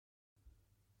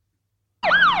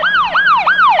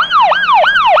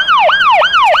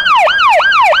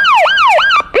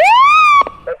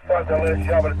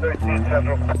You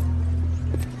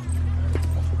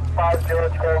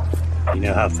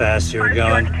know how fast you were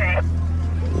going?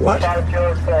 What?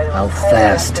 How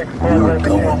fast you were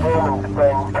going?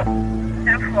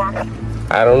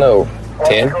 I don't know.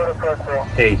 10?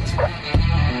 8.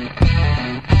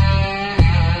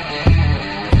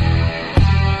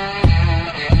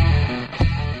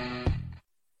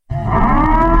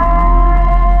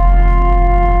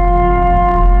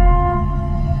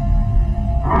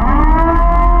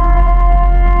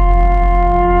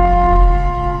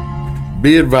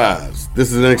 Be advised,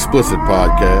 this is an explicit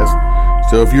podcast,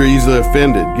 so if you're easily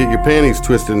offended, get your panties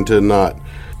twisted into a knot.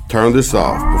 Turn this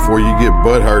off before you get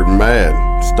butthurt and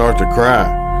mad, start to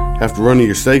cry, have to run to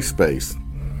your safe space.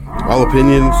 All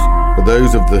opinions are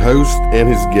those of the host and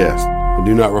his guest and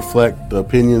do not reflect the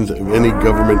opinions of any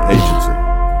government agency.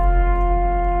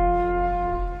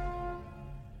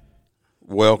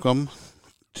 Welcome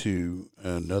to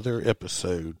another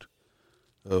episode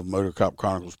of Motor Cop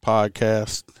Chronicles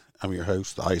podcast. I'm your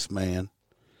host, the Iceman,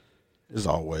 as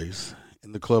always,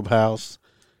 in the clubhouse,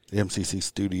 the MCC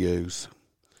studios.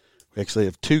 We actually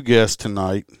have two guests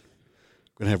tonight.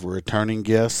 We're going to have a returning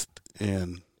guest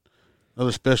and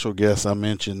another special guest I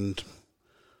mentioned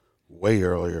way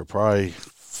earlier, probably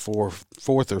fourth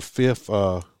or fifth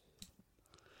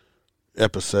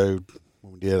episode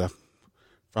when we did. I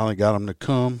finally got them to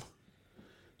come.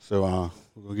 So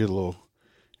we're going to get a little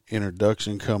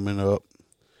introduction coming up.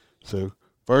 So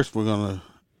first, we're going to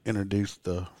introduce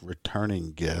the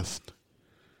returning guest.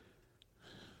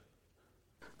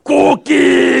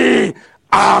 Cookie!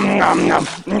 Nom nom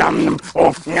nom.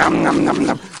 Oh, nom nom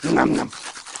nom nom nom.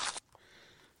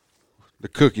 The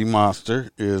Cookie Monster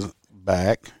is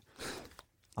back.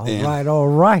 All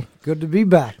right. Good to be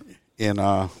back. And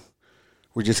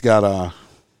we just got we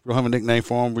don't have a nickname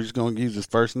for him. We're just going to use his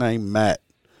first name, Matt.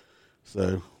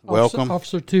 So, welcome.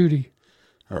 Officer Tootie.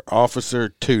 Or Officer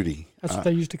Tootie. That's what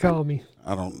they used to call me.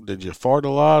 Did you fart a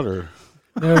lot or?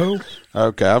 No.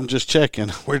 Okay, I'm just checking.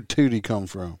 Where did Tootie come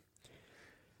from?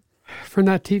 From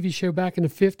that TV show back in the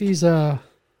 50s.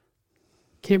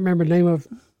 Can't remember the name of.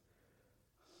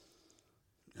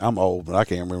 I'm old, but I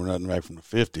can't remember nothing back from the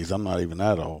 50s. I'm not even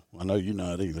that old. I know you're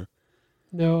not either.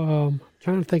 No,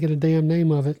 trying to think of the damn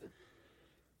name of it.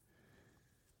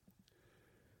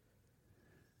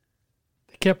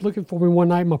 They kept looking for me one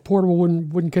night. My portable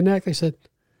wouldn't connect. They said,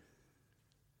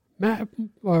 Matt,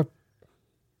 or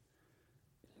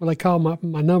they called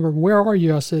my number. Where are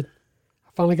you? I said,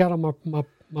 I finally got on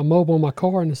my mobile in my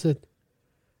car, and I said,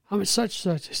 I'm at such.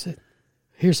 I said,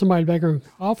 here's somebody back there,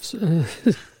 Officer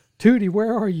Tootie,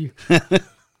 where are you?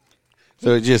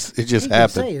 So it just happened.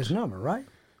 Say his number, right?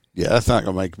 Yeah, that's not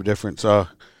going to make a difference. We're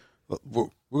going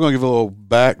to give a little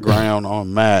background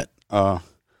on Matt.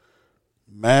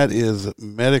 Matt is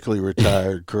medically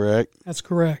retired, correct? That's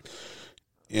correct.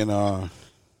 And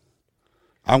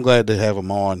I'm glad to have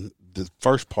him on. The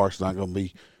first part's not going to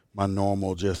be my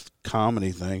normal just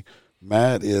comedy thing.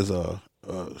 Matt is a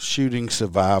shooting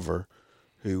survivor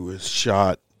who was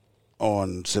shot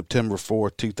on September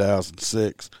 4th,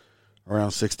 2006, around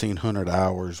 1,600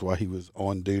 hours while he was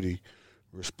on duty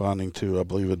responding to, I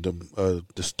believe, a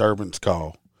disturbance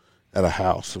call at a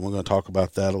house. And we're going to talk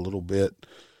about that a little bit,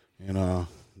 and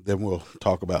then we'll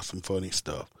talk about some funny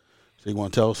stuff. So you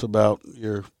want to tell us about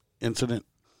your incident?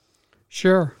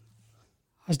 Sure.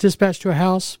 I was dispatched to a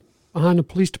house behind the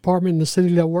police department in the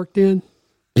city that I worked in.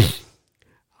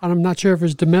 I'm not sure if it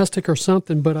was domestic or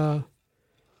something, but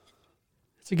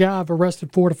it's a guy I've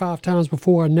arrested 4 to 5 times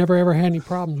before. I never, ever had any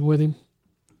problems with him.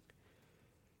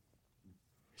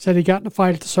 He said he got in a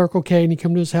fight at the Circle K, and he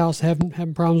come to his house having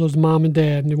problems with his mom and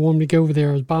dad, and they wanted me to go over there.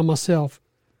 I was by myself.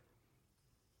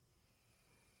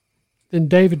 Then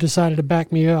David decided to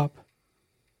back me up.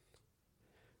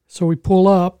 So we pull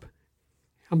up.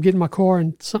 I'm getting my car,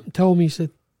 and something told me, he said,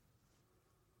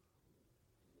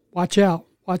 watch out,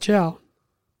 watch out.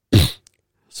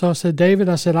 So I said, David,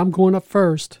 I'm going up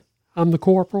first. I'm the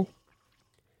corporal. I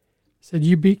said,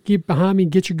 you get behind me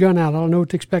and get your gun out. I don't know what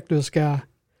to expect of this guy.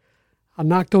 I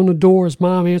knocked on the door. His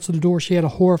mom answered the door. She had a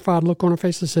horrified look on her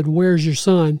face. I said, where's your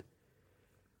son?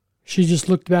 She just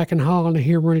looked back and hollered, and I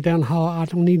hear running down the hall. I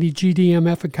don't need any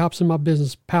GDMF and cops in my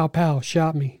business. Pow, pow,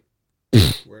 shot me.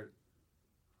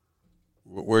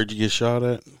 Where'd you get shot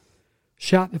at?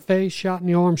 Shot in the face, shot in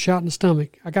the arm, shot in the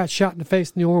stomach. I got shot in the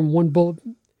face and the arm, one bullet,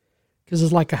 because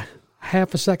it's like a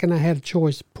half a second I had a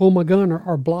choice. Pull my gun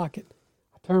or block it.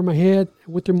 I turned my head,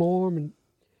 went through my arm, and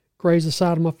grazed the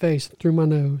side of my face and through my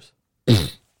nose.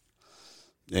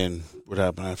 And what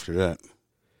happened after that?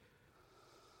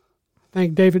 I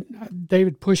think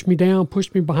David pushed me down,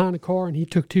 pushed me behind the car, and he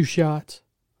took 2 shots.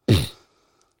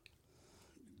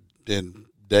 then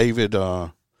David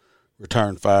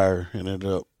returned fire and ended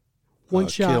up One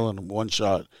shot. killing him. One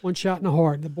shot. One shot in the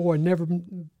heart. The boy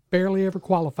barely ever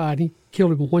qualified. He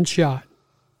killed him with one shot.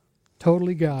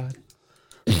 Totally God.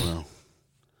 Well,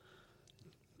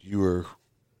 you were.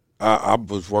 I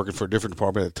was working for a different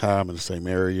department at the time in the same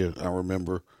area. I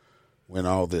remember when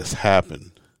all this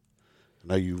happened. I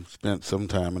know you spent some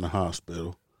time in the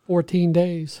hospital. 14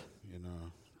 days. You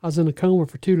know, I was in a coma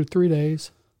for 2 to 3 days.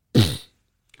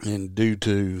 and due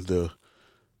to the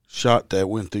shot that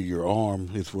went through your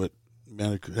arm, is what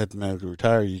had to medically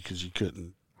retire you because you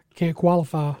couldn't. Can't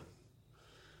qualify.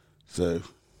 So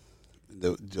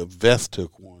the vest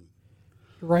took one.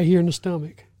 Right here in the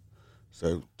stomach.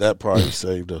 So that probably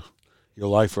saved your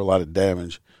life for a lot of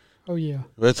damage. Oh, yeah.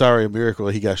 But it's already a miracle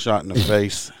he got shot in the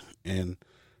face and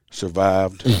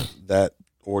survived that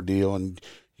ordeal. And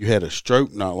you had a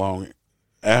stroke not long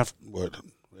after,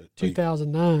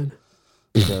 2009.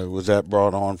 So was that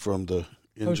brought on from the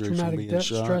injuries from Post-traumatic being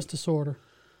shot? stress disorder.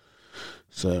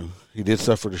 So he did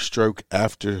suffer the stroke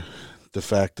after the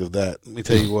fact of that. Let me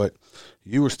tell you what,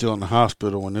 you were still in the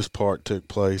hospital when this part took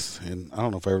place, and I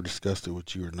don't know if I ever discussed it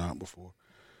with you or not before.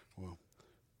 Well,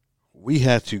 we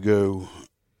had to go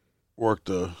work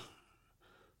the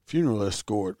funeral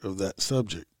escort of that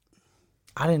subject.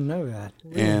 I didn't know that.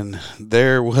 And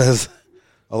there was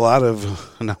a lot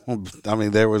of,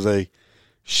 there was a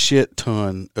shit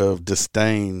ton of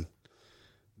disdain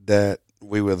that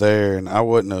we were there, and I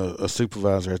wasn't a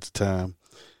supervisor at the time.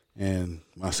 And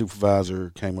my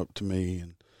supervisor came up to me,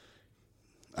 and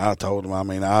I told him,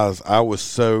 I was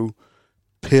so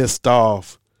pissed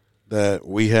off that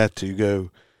we had to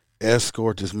go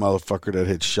escort this motherfucker that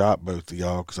had shot both of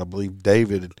y'all, because I believe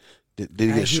David, did he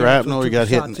get shrapnel or he got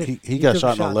hit? He got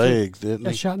shot in the legs, didn't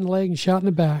Got he? shot in the leg and shot in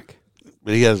the back.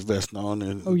 But he has his vest on.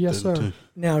 And, Oh, yes, sir.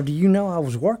 Now, do you know I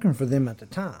was working for them at the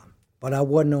time, but I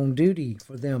wasn't on duty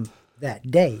for them that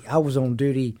day. I was on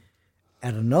duty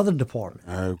at another department.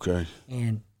 Okay.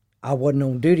 And I wasn't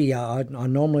on duty. I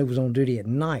normally was on duty at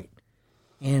night.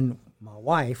 And my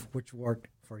wife, which worked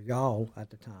for y'all at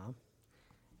the time,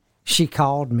 she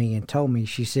called me and told me,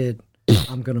 she said,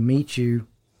 I'm going to meet you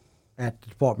at the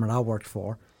department I worked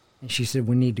for. And she said,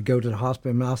 we need to go to the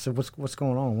hospital. And I said, what's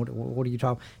going on? What are you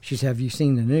talking? She said, have you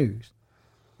seen the news?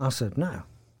 I said, no.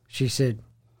 She said,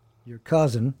 your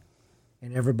cousin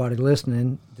and everybody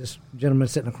listening, this gentleman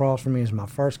sitting across from me is my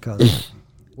first cousin.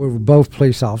 We were both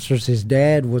police officers. His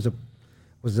dad was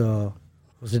a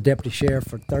deputy sheriff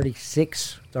for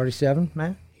 37,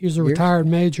 man. He was a retired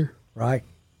major. Right.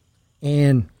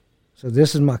 And so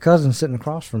this is my cousin sitting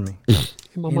across from me.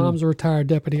 And my mom's a retired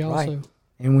deputy also. Right.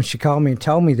 And when she called me and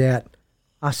told me that,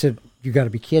 I said, you got to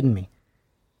be kidding me.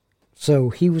 So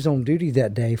he was on duty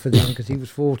that day for them because he was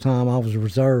full-time. I was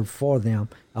reserved for them.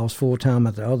 I was full-time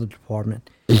at the other department.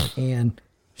 And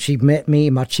she met me.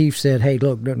 My chief said, hey,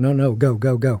 look, no,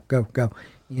 go.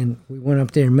 And we went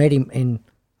up there and met him. And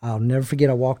I'll never forget,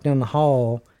 I walked down the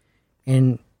hall,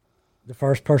 and the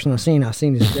first person I seen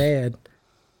his dad,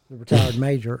 the retired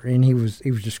major, and he was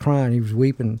just crying. He was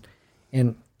weeping.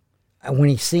 And when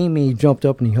he seen me, he jumped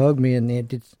up and he hugged me, and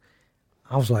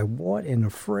I was like, what in the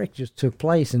frick just took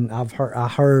place? And I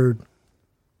heard,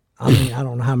 I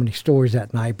don't know how many stories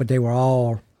that night, but they were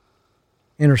all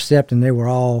intercepting. They were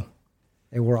all,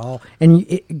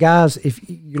 and guys, if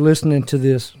you're listening to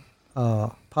this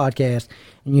podcast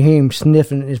and you hear him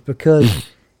sniffing, it's because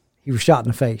he was shot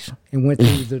in the face and went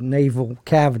through the naval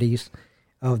cavities.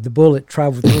 The bullet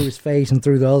traveled through his face and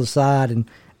through the other side, and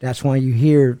that's why you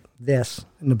hear this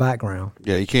in the background.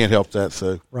 Yeah, you can't help that,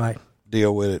 so Right.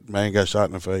 deal with it. Man got shot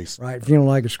in the face. Right. If you don't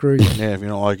like it, screw you. Yeah, if you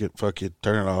don't like it, fuck it,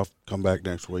 turn it off, come back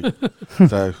next week.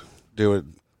 So do it.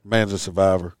 Man's a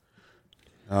survivor.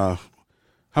 How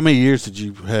many years did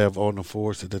you have on the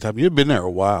force at the time? You'd been there a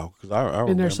while. Cause I Been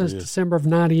remember there since you. December of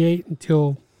 98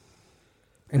 until...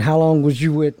 And how long was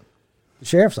you with the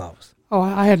sheriff's office? Oh,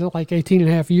 I had like 18 and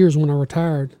a half years when I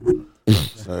retired.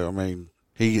 So,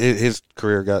 his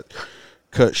career got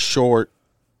cut short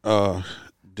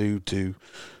due to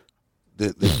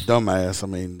the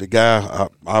dumbass. The guy,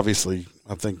 obviously,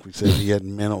 I think we said he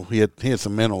had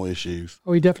some mental issues.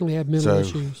 Oh, he definitely had mental So,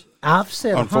 issues. I've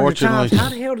said 100 times, how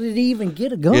the hell did he even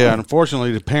get a gun? Yeah,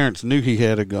 unfortunately, the parents knew he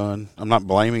had a gun. I'm not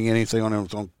blaming anything on him.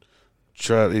 Don't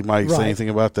try anybody to say anything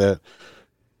about that.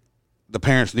 The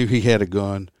parents knew he had a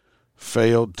gun,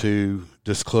 failed to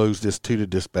disclose this to the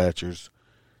dispatchers,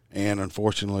 and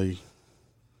unfortunately,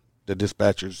 the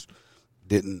dispatchers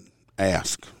didn't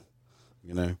ask.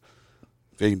 If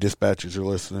any dispatchers are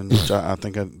listening, which I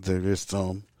think there is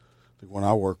some. The one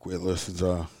I work with listens.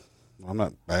 I'm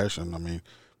not bashing.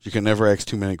 You can never ask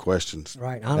too many questions.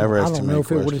 Right. Never I ask too don't many know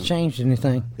if it would have questions. changed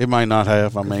anything. It might not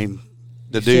have. I mean,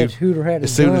 the He dude. said Hooter had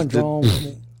his as soon gun as the- drawn.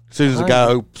 As soon as the behind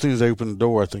guy, him. as soon as they opened the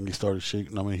door, I think he started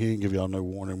shooting. I mean, he didn't give y'all no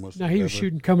warning. Now, he was whatsoever.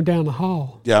 shooting coming down the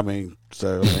hall. Yeah, I mean,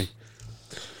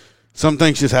 some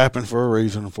things just happen for a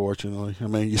reason. Unfortunately, I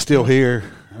mean, you're still here.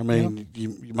 I mean,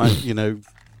 you might, you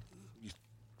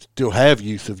still have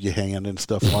use of your hand and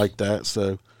stuff like that.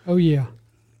 So Oh, yeah.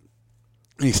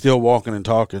 he's still walking and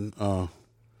talking.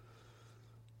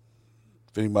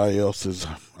 If anybody else is,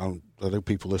 I know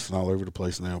people listen all over the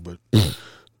place now, but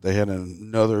they had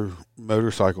another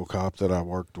motorcycle cop that I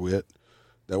worked with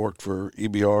that worked for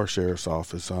EBR Sheriff's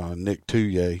Office, Nick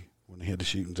Touye, when he had the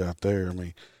shootings out there. I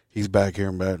mean, he's back here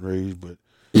in Baton Rouge, but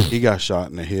he got shot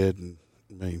in the head,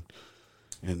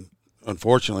 and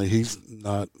unfortunately, he's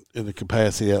not in the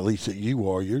capacity at least that you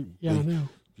are. I know.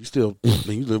 You still,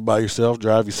 you live by yourself,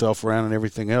 drive yourself around, and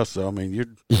everything else. So I mean, you're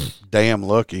damn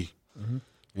lucky. Mm-hmm.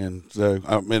 And so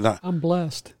I mean, I'm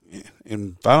blessed.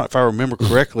 and if I remember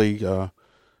correctly,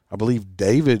 I believe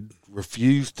David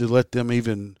refused to let them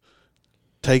even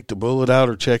take the bullet out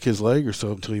or check his leg or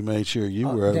something until he made sure you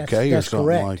were okay or something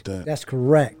correct. like that. That's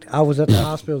correct. I was at the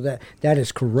hospital. That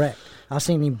is correct. I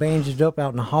seen him bandaged up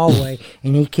out in the hallway,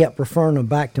 and he kept referring him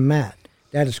back to Matt.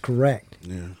 That is correct.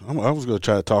 Yeah, I was going to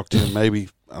try to talk to him. Maybe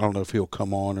I don't know if he'll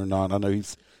come on or not. I know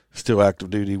he's still active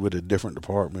duty with a different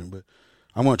department, but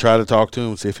I'm going to try to talk to him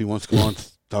and see if he wants to come on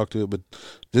to talk to it. But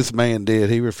this man did.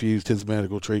 He refused his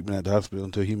medical treatment at the hospital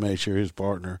until he made sure his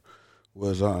partner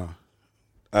was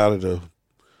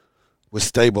was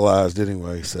stabilized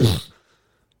anyway. So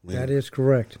That is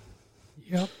correct.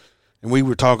 Yep. and we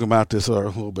were talking about this a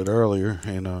little bit earlier,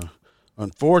 and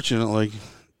unfortunately,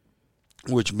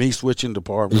 which me switching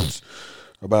departments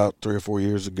about 3 or 4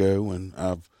 years ago, and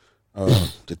I've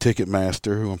the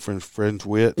Ticketmaster, who I'm friends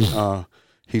with,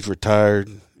 he's retired,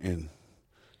 and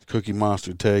Cookie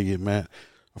Monster tell you, Matt,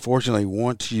 unfortunately,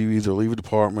 once you either leave a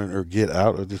department or get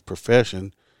out of this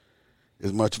profession,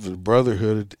 as much of a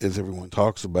brotherhood as everyone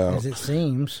talks about, As it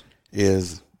seems.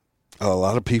 is a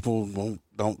lot of people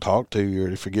don't talk to you, or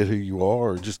they forget who you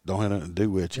are, or just don't have nothing to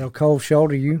do with you. They'll cold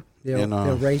shoulder you.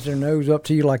 They'll raise their nose up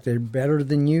to you like they're better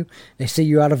than you. They see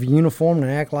you out of a uniform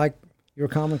and act like you're a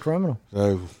common criminal.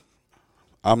 So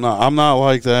I'm not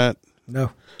like that.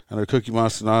 No. I know Cookie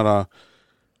Monster not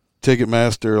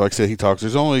Ticketmaster, like I said, he talks.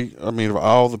 There's only, I mean, of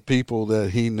all the people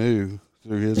that he knew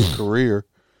through his career,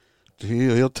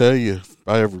 he'll tell you, if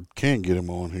I ever can get him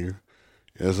on here,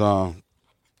 is I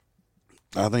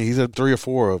think he's had 3 or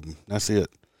 4 of them. That's it.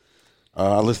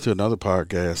 I listened to another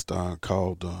podcast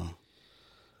called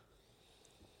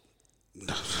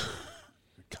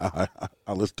God,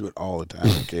 I listen to it all the time.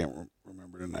 I can't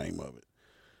remember the name of it.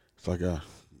 It's like I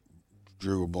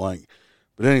drew a blank.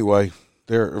 But anyway,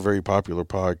 they're a very popular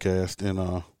podcast,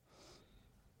 and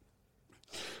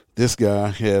this guy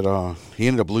had he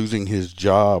ended up losing his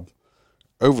job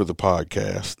over the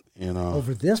podcast. And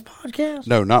Over this podcast?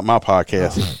 no, not my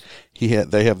podcast.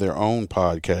 They have their own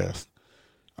podcast.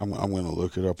 I'm going to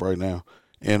look it up right now,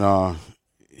 and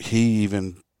he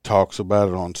even talks about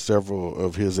it on several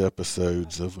of his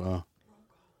episodes of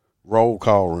Roll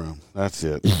Call Room. That's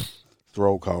it. It's the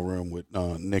Roll Call Room with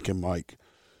Nick and Mike.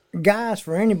 Guys,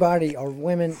 for anybody or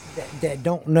women that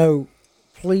don't know,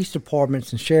 police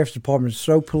departments and sheriff's departments are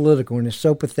so political and it's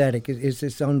so pathetic.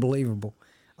 It's unbelievable.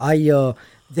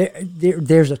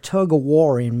 There's a tug of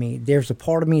war in me. There's a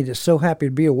part of me that's so happy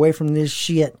to be away from this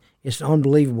shit. It's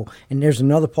unbelievable. And there's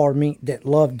another part of me that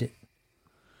loved it.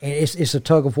 And it's a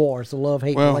tug of war. It's a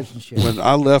love-hate relationship. When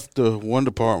I left the one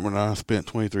department I spent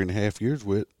 23 and a half years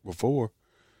with before,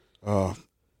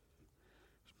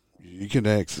 you can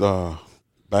ask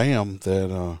Bam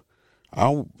that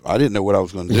I didn't know what I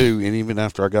was going to do. And even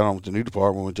after I got on with the new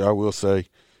department, which I will say,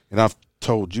 and I've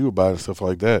told you about it, stuff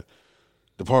like that,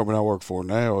 the department I work for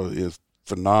now is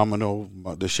phenomenal.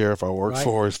 The sheriff I work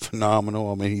for is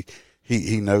phenomenal. I mean,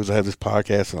 he knows I have this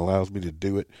podcast and allows me to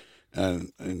do it.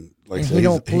 And like I said, he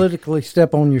don't politically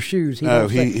step on your shoes. You don't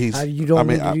need to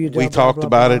do your job, we talked blah,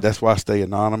 about blah, it. That's why I stay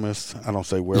anonymous. I don't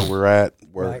say where we're at.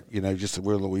 Right. Just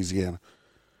we're Louisiana.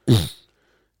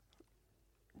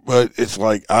 But it's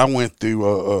like I went through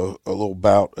a little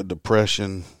bout of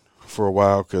depression for a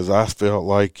while because I felt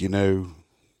like,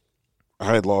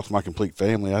 I had lost my complete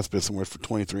family. I spent somewhere for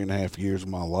 23 and a half years of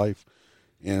my life.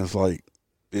 And it's like,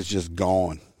 it's just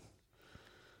gone.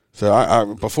 So I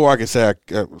before I could say,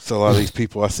 so a lot of these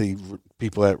people, I see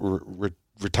people that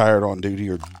retired on duty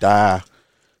or die,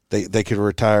 they could have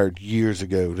retired years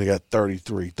ago. They got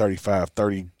 33, 35,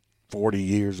 30, 40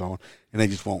 years on, and they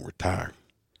just won't retire.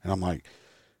 And I'm like,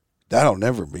 that'll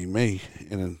never be me.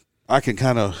 And then I can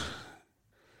kind of.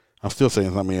 I'm still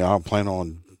saying. I mean, I'm planning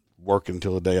on working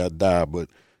until the day I die, but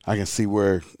I can see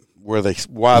why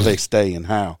they stay and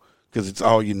how, because it's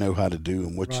all you know how to do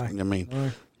and what Right. I mean.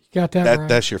 You got that right.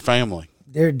 That's your family.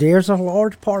 There's a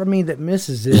large part of me that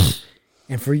misses this.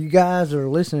 And for you guys that are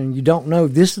listening, you don't know,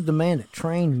 this is the man that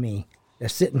trained me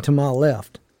that's sitting to my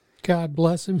left. God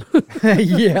bless him.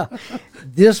 Yeah.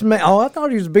 This man, I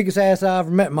thought he was the biggest ass I ever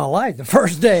met in my life the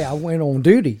first day I went on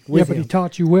duty Yeah, with but him. he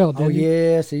taught you well, didn't he?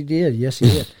 Yes, he did. Yes, he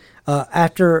did.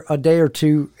 After a day or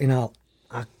two,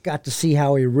 I got to see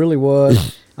how he really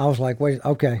was. I was like, wait,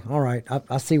 okay, all right,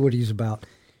 I see what he's about.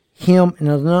 Him and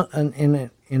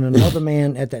another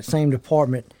man at that same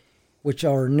department, which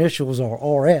our initials are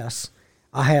RS,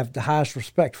 I have the highest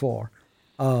respect for,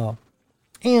 and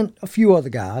a few other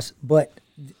guys. But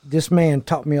this man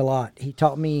taught me a lot. He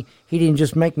taught me. He didn't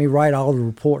just make me write all the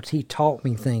reports. He taught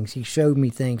me things. He showed me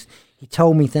things. He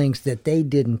told me things that they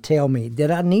didn't tell me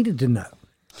that I needed to know.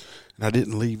 And I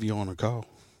didn't leave you on a call.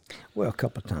 Well, a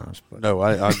couple of times, but No,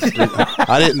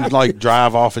 I didn't like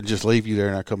drive off and just leave you there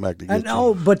and I come back to get I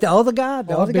know. But the other guy,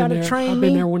 the other guy that trained I've me,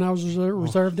 been there when I was a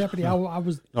reserve deputy. I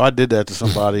was. No, I did that to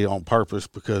somebody on purpose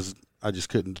because I just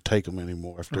couldn't take him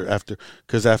anymore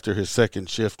after his second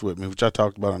shift with me, which I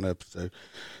talked about on the episode.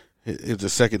 It was the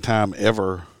second time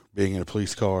ever being in a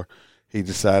police car. He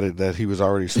decided that he was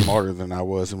already smarter than I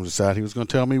was and decided he was going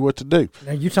to tell me what to do.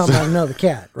 now you're talking about another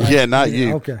cat, right? Yeah, not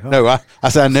you. Okay. No, I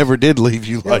said I never did leave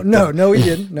you like that. No, he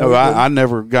didn't. No, he didn't. I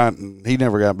never got. He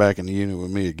never got back in the unit with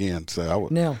me again. So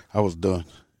I was done.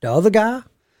 The other guy,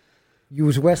 you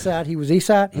was west side, he was east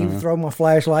side. He Uh-huh. would throw my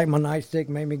flashlight, my nightstick,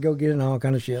 made me go get it and all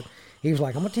kind of shit. He was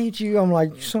like, I'm going to teach you. I'm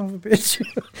like, you son of a bitch.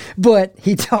 But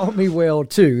he taught me well,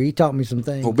 too. He taught me some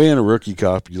things. Well, being a rookie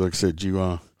cop, you like I said,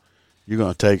 you're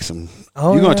going to take some.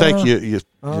 Oh, you're going to yeah. take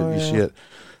your shit.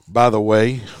 By the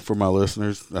way, for my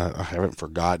listeners, I haven't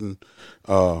forgotten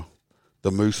the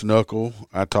Moose Knuckle.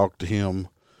 I talked to him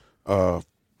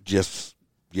just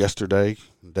yesterday,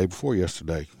 the day before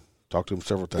yesterday. Talked to him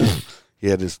several times. He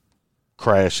had his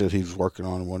crash that he was working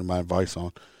on and wanted my advice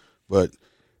on. But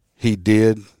he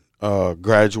did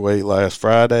graduate last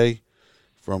Friday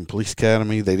from Police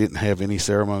Academy. They didn't have any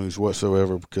ceremonies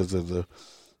whatsoever because of the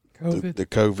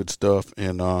COVID stuff.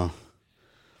 And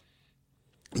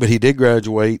but he did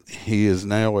graduate. He is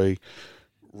now a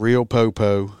real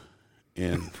popo,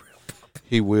 and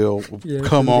he will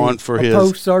come on for his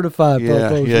post-certified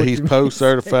popo. Yeah, he's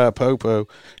post-certified popo,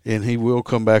 and he will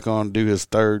come back on and do his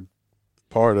third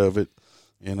part of it.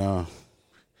 And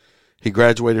he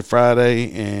graduated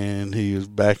Friday, and he is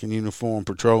back in uniform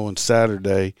patrolling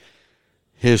Saturday.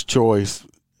 His choice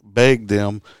begged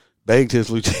his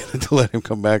lieutenant to let him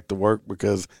come back to work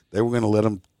because they were going to let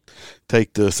him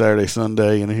take the Saturday,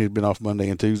 Sunday, and he'd been off Monday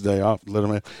and Tuesday off, let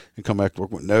him and come back to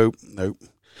work. But nope.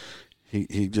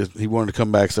 He wanted to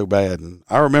come back so bad. And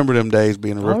I remember them days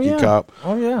being a rookie cop.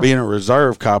 Oh, yeah. Being a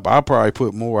reserve cop, I probably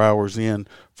put more hours in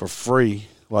for free,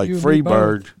 like You and free me both.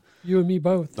 bird. You and me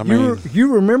both. I mean,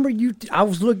 You remember you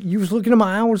was looking at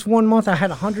my hours one month. I had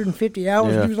 150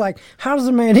 hours. Yeah. You was like, how does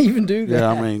a man even do that?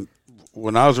 yeah, I mean,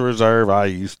 when I was a reserve, I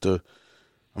ended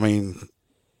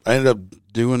up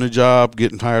doing the job,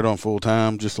 getting hired on full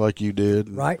time, just like you did.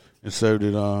 Right. And so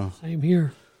did, Same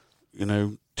here.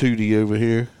 Tootie over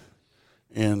here.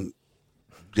 And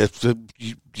just,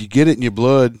 you get it in your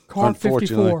blood, Car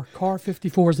unfortunately. 54. Car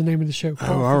 54 is the name of the show. Car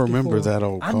Oh, I remember 54. that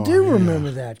old car. I do yeah.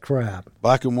 remember that crap.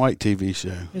 Black and white TV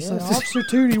show. It's like, Officer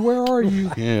Tootie, where are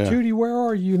you? Yeah. Tootie, where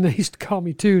are you? And they used to call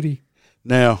me Tootie.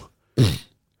 Now,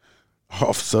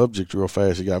 off subject real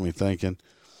fast, you got me thinking.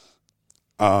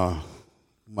 My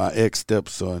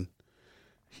ex-stepson,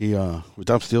 he, which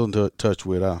I'm still in touch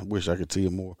with. I wish I could see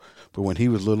him more. But when he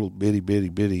was little bitty,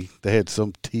 they had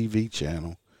some TV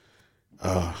channel.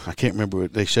 I can't remember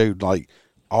what they showed, like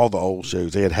all the old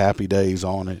shows. They had Happy Days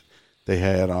on it. They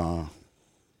had all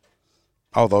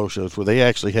those shows. Well, they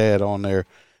actually had on there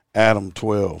Adam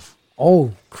 12.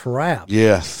 Oh, crap.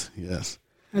 Yes.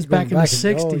 That's back in the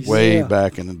 60s. Way Yeah.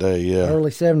 back in the day, yeah.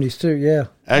 Early 70s, too, yeah.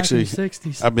 Actually, Back in the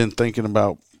 60s. I've been thinking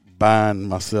about buying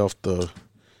myself the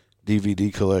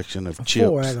DVD collection of Chips.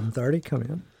 Before Adam 30, come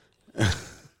in.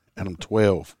 Adam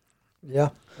 12. Yeah,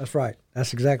 that's right.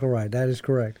 That's exactly right. That is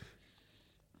correct.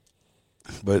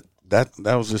 But that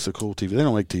was just a cool TV. They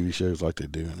don't make TV shows like they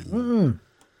do anymore.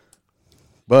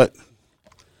 But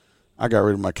I got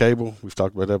rid of my cable. We've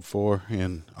talked about that before,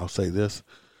 and I'll say this.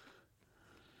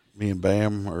 Me and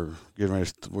Bam are getting ready.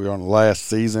 We're on the last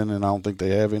season, and I don't think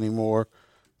they have any more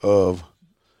of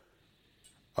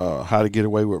How to Get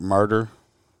Away with Murder.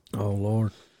 Oh,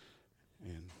 Lord.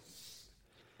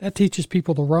 That teaches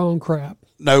people the wrong crap.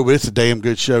 No, but it's a damn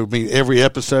good show. I mean, every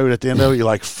episode at the end of it, you're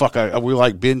like, fuck, we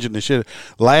like binging the shit.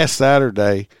 Last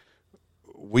Saturday,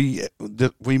 we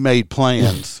made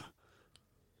plans,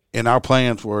 and our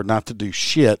plans were not to do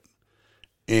shit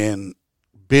and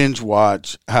binge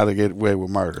watch How to Get Away with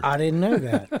Murder. I didn't know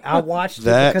that. I watched it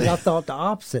because I thought the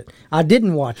opposite. I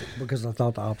didn't watch it because I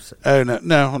thought the opposite. Oh,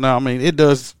 no. I mean, it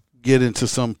does get into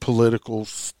some political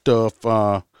stuff,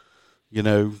 you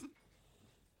know.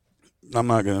 I'm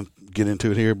not going to get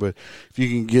into it here, but if you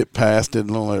can get past it and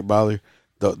don't let it bother you,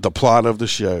 the plot of the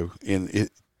show, and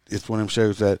it's one of them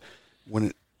shows that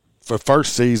for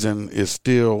first season is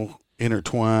still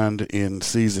intertwined in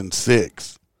season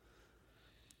 6.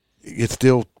 It's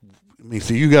still, I mean,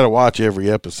 so you got to watch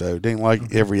every episode. It ain't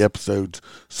like every episode's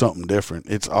something different.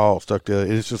 It's all stuck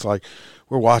together. It's just like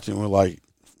we're watching, we're like,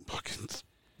 fucking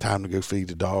time to go feed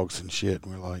the dogs and shit.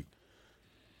 And we're like,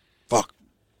 fuck,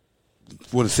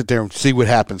 want to sit there and see what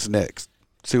happens next.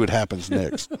 So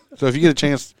if you get a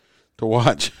chance to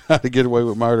watch How to Get Away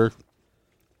with Murder,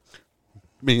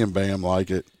 me and Bam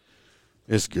like it.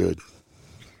 It's good.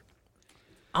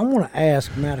 I want to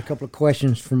ask Matt a couple of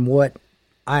questions from what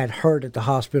I had heard at the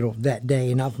hospital that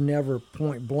day, and I've never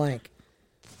point blank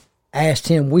asked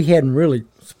him. We hadn't really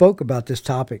spoke about this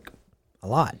topic a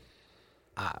lot,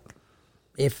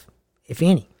 if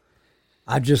any.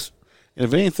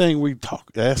 If anything,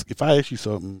 if I ask you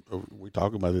something, or we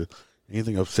talk about it,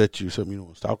 anything upsets you, something you don't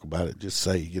want to talk about it, just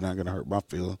say. You're not going to hurt my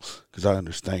feelings because I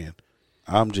understand.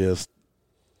 I'm just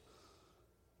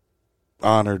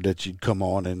honored that you'd come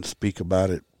on and speak about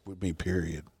it with me,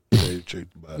 period. The truth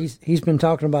about it. He's been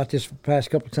talking about this for the past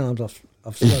couple of times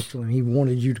I've spoke to him. He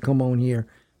wanted you to come on here,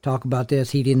 talk about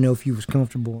this. He didn't know if you was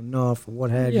comfortable enough or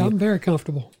what have you. Yeah, I'm very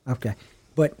comfortable. Okay.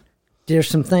 But there's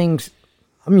some things,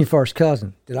 I'm your first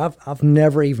cousin, that I've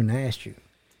never even asked you.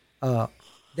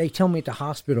 They tell me at the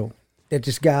hospital that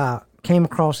this guy came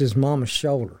across his mama's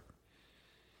shoulder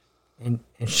and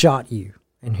shot you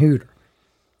and Hooter.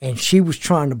 And she was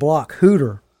trying to block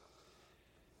Hooter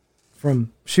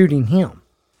from shooting him.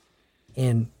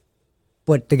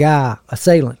 But the guy,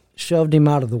 assailant, shoved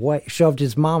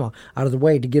his mama out of the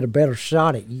way to get a better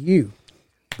shot at you.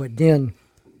 But then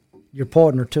your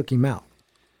partner took him out.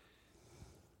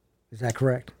 Is that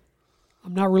correct?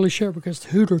 I'm not really sure because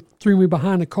Hooter threw me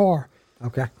behind the car.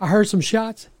 Okay. I heard some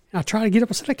shots, and I tried to get up.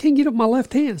 I said, I can't get up my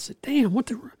left hand. I said, damn, what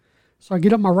the... So I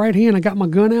get up my right hand. I got my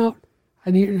gun out.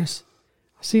 I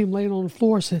see him laying on the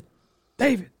floor. I said,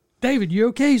 David, you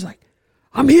okay? He's like,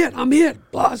 I'm hit.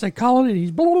 Blah. I said, call it in.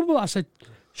 He's blah, blah, blah. I said,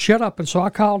 shut up. And so I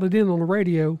called it in on the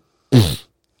radio. And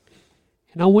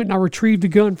I went and I retrieved the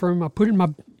gun from him. I put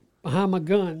it behind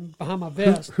my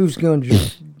vest. Whose gun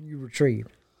did you retrieve?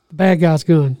 The bad guy's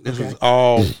gun. This was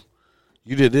all,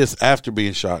 you did this after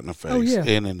being shot in the face yeah.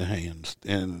 and in the hands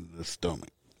and in the stomach.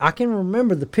 I can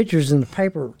remember the pictures in the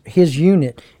paper, his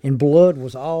unit, and blood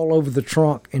was all over the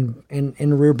trunk and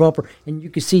the rear bumper, and you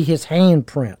could see his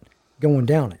handprint going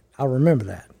down it. I remember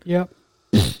that. Yep.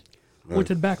 Went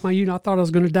to the back of my unit. I thought I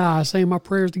was going to die. I was saying my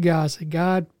prayers to God. I said,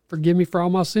 God, forgive me for all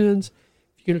my sins.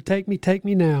 If you're going to take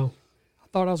me now. I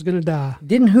thought I was going to die.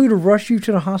 Didn't Hooter rush you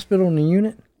to the hospital in the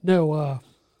unit? No.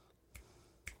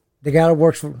 The guy that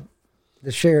works for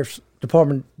the sheriff's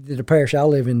department, the parish I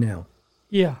live in now.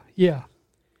 Yeah.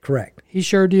 Correct. He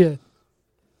sure did.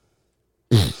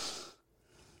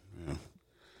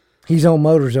 He's on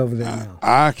motors over there now.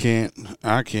 I can't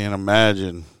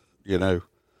imagine,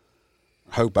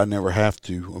 hope I never have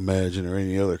to imagine or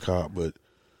any other cop, but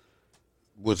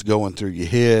what's going through your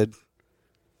head,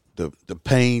 the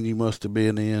pain you must have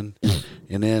been in,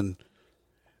 and then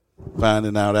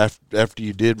finding out after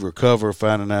you did recover,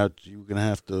 finding out you were going to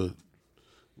have to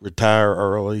retire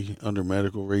early under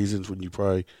medical reasons when you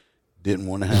probably didn't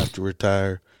want to have to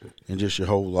retire, and just your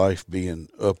whole life being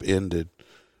upended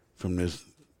from this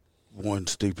one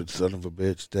stupid son of a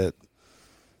bitch that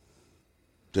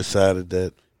decided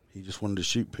that he just wanted to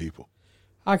shoot people.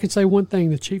 I can say one thing.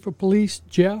 The chief of police,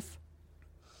 Jeff,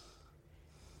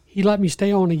 he let me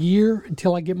stay on a year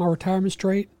until I get my retirement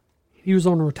straight. He was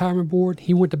on the retirement board.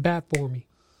 He went to bat for me.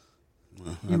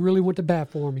 He really went to bat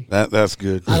for me. That's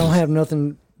good. I don't have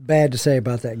nothing bad to say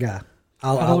about that guy.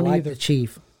 I don't like either. the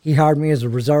chief. He hired me as a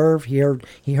reserve. He heard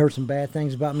some bad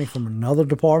things about me from another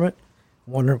department.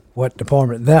 Wonder what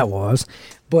department that was.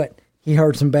 But he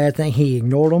heard some bad things. He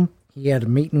ignored them. He had a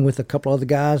meeting with a couple other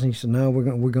guys, and he said, no, we're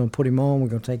going to put him on. We're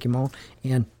going to take him on.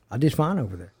 And I did fine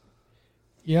over there.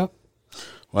 Yep.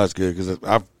 Well, that's good because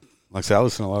I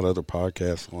listen to a lot of other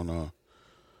podcasts on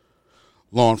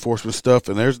law enforcement stuff,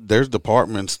 and there's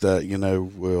departments that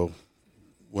will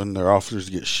when their officers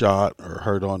get shot or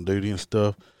hurt on duty and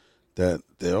stuff, that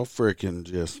they'll freaking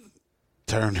just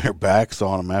turn their backs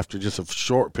on them after just a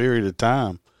short period of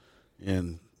time.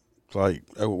 And it's like,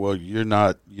 oh, well, you're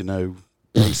not,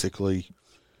 basically,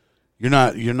 you're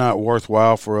not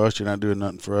worthwhile for us. You're not doing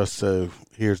nothing for us. So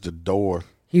here's the door.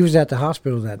 He was at the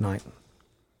hospital that night.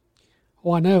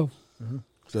 Oh, I know.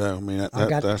 So, I mean,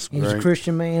 that's he's great. a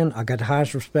Christian man. I got the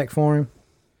highest respect for him.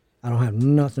 I don't have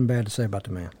nothing bad to say about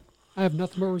the man. I have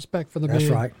nothing but respect for the That's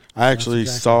man. right. I actually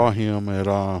That's exactly saw him at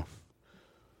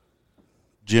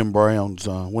Jim Brown's,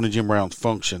 one of Jim Brown's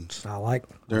functions. I like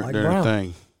Their Brown.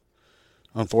 thing.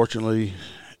 Unfortunately,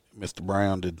 Mr.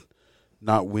 Brown did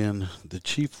not win the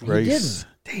chief He race.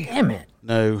 didn't. Damn it.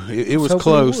 No, it was hoping he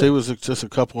close. would. It was just a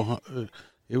couple.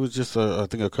 It was just, I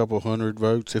think, a couple hundred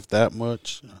votes, if that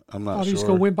much. I'm not Thought he was sure.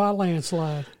 going to win by a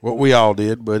landslide. Well, we all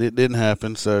did, but it didn't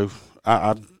happen. So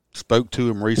I spoke to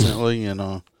him recently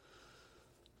and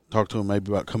talked to him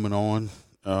maybe about coming on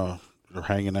or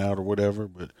hanging out or whatever.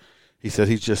 But he said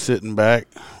he's just sitting back,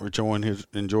 enjoying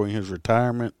his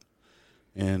retirement,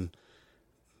 and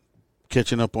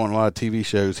catching up on a lot of TV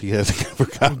shows he hasn't ever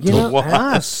got to watch. And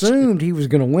I assumed he was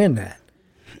going to win that.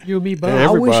 You and me both. Yeah,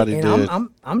 everybody and did.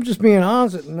 I'm just being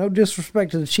honest. No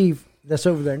disrespect to the chief that's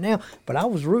over there now, but I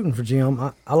was rooting for Jim.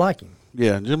 I like him.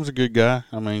 Yeah, Jim's a good guy.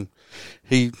 I mean,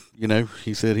 he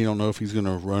said he don't know if he's going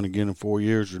to run again in 4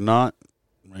 years or not.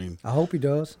 I hope he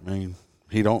does.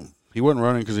 He wasn't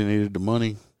running because he needed the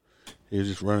money. He was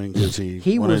just running because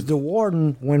he wanted, was the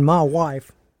warden when my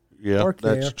wife worked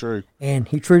that's there, true. and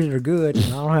he treated her good, and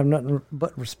I don't have nothing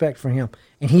but respect for him.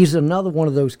 And he's another one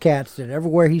of those cats that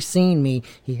everywhere he's seen me,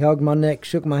 he hugged my neck,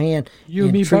 shook my hand. You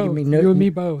and me treated both. Me You and me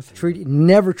both.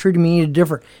 Never treated me any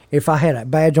different if I had a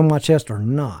badge on my chest or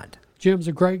not. Jim's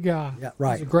a great guy. Yeah,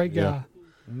 right. He's a great guy. Yeah.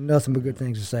 Nothing but good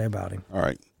things to say about him. All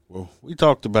right. Well, we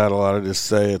talked about a lot of this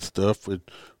sad stuff with,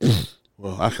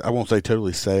 I won't say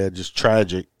totally sad, just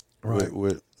tragic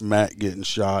with Matt getting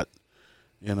shot.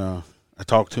 And I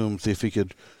talked to him, see if he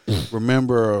could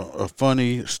remember a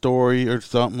funny story or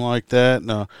something like that.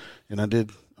 And I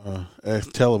did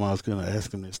tell him I was going to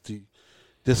ask him this.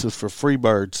 This is for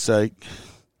Freebird's sake,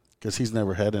 because he's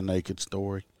never had a naked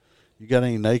story. You got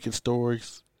any naked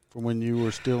stories from when you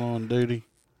were still on duty?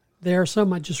 There are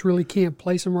some I just really can't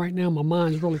place them right now. My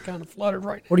mind's really kind of flooded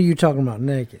right now. What are you talking about,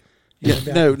 naked? Yeah,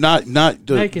 no, not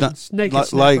Naked, naked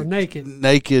snapper, naked.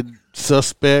 naked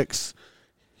suspects.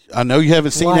 I know you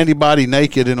haven't seen Like- anybody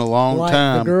naked in a long Like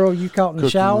time. the girl you caught in the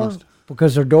Cookie shower Monster.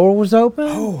 because her door was open?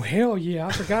 Oh, hell yeah.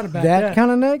 I forgot about that that. kind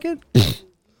of naked?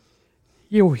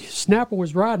 Yeah, Snapper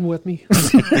was riding with me.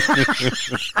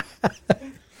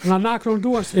 And I knocked on the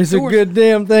door. I said, It's a "Doors-" good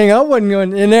damn thing. I wasn't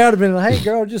going, and that would have been like, hey,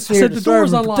 girl, just I here said, to the serve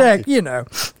door's and unlocked.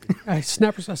 protect,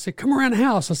 Snapper, I said, come around the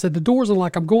house. I said, the door's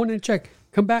unlocked. I'm going in and check.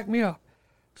 Come back me up.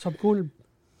 So I'm going to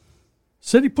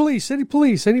city police.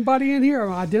 Anybody in here?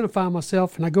 I identify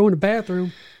myself, and I go in the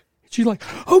bathroom. She's like,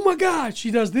 oh, my God.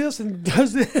 She does this and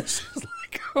does this. It's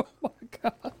like, oh, my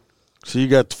God. So you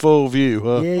got the full view,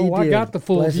 huh? Yeah, you Oh, I did. got the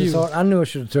full Bless his view. heart. I knew I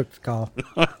should have took the call.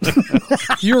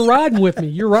 You're riding with me.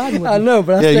 You're riding with I me. know,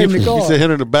 but I Yeah, stayed you in the car. said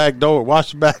enter the back door.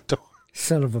 Watch the back door.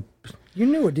 Son of a... You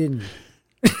knew it, didn't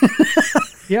you?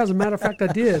 Yeah, as a matter of fact, I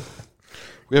did.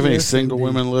 We have any Yes, single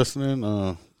indeed. women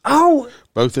listening? Oh,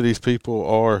 Both of these people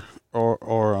are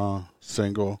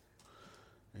single.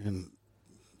 And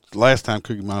last time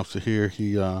Cookie Mouse was here,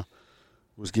 he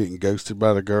was getting ghosted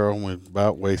by the girl and was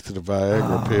about wasted a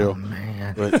Viagra pill.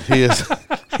 man. But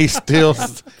he's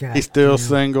still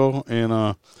single, and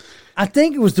I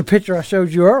think it was the picture I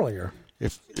showed you earlier.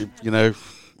 if you know,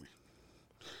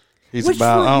 he's Which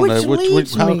about I don't which know which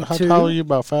leads how me to tall are you?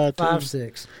 About 5'2"?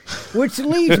 5'6", which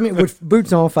leads me with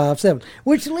boots on 5'7",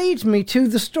 which leads me to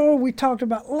the story we talked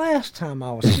about last time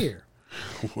I was here.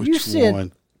 Which You said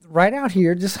one? right out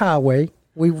here, this highway.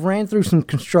 We ran through some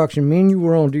construction. Me and you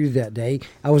were on duty that day.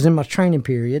 I was in my training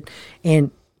period, and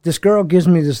this girl gives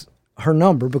me her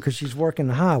number because she's working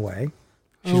the highway.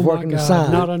 She's Oh, my working the God.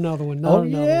 sign. Not another one. Not Oh,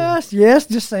 another yes,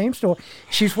 just same story.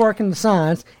 She's working the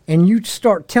signs, and you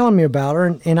start telling me about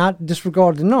her, and I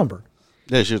disregard the number.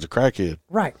 Yeah, she was a crackhead.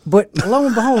 Right, but lo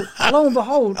and behold, I mean,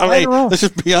 later on, let's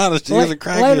just be honest. She was a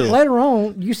crackhead. later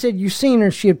on, you said you seen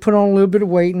her. She had put on a little bit of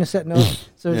weight and this, that, and the other.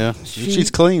 So Yeah,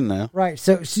 she's clean now. right.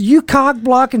 So you cock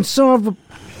blocking son of a.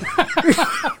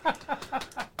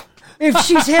 If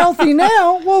she's healthy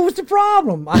now, what was the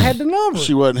problem? I had the number.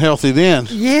 She wasn't healthy then.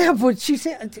 Yeah, but she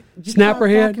said you Snapper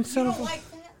head. cock-blocking son of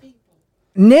a-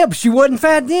 Nip, she wasn't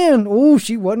fat then. Oh,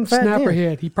 she wasn't fat Snapper then.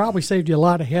 head. He probably saved you a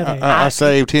lot of headaches. I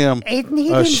saved him. He a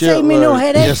didn't save me no shitload.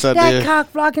 headache. Yes, I that did.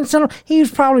 cock blocking son of, he was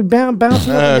probably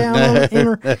bouncing up and down on the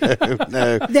inner.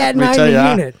 No, That let me night tell in you, the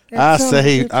unit.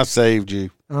 I saved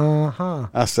you. Uh-huh.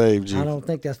 I saved you. I don't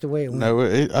think that's the way it went. No,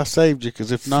 I saved you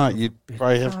because if not, you'd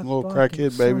probably have some little Cock-blocking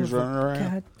crackhead babies son of a- running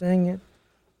around God dang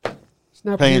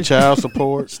it. paying child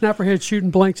support. Snapper head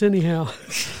shooting blanks anyhow.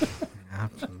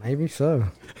 Maybe so.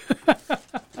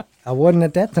 I wasn't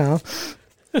at that time.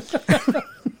 Let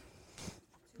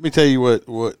me tell you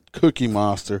what Cookie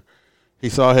Monster. He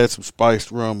saw I had some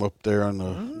spiced rum up there on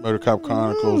the Motor Cop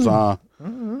Chronicles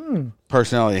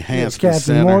Personality Enhancement Captain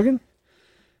Center. Morgan.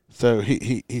 So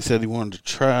he said he wanted to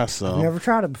try some. Never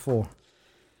tried it before.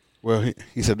 Well,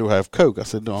 he said, do I have Coke? I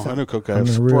said, no, I know Coke. I I'm have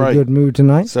in a Sprite. really good mood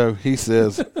tonight. So he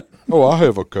says, oh, I'll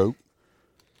have a Coke.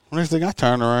 Next thing I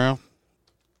turn around,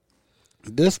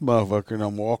 this motherfucker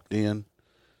done walked in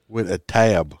with a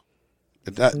tab.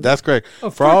 That's great. A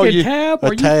freaking tab?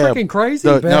 Are you freaking crazy?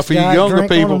 Now, Best for you guy younger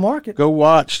drink on the people, market. go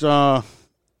watch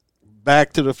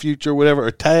Back to the Future, whatever.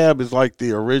 A tab is like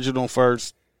the original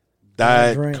first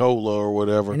Diet drink. Cola or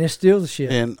whatever. And it's still the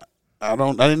shit. And I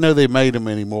didn't know they made them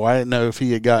anymore. I didn't know if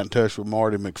he had got in touch with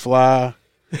Marty McFly.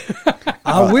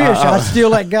 I wish I'd steal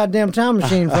that goddamn time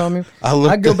machine from him.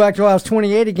 I'd go back to when I was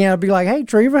 28 again. I'd be like, hey,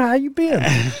 Trevor, how you been?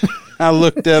 I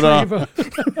looked at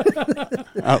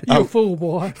You a fool,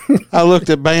 boy. I looked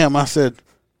at Bam. I said,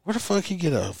 "Where the fuck he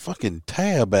get a fucking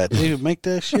tab at? Did he make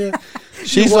that shit?"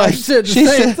 She's wife like, said the she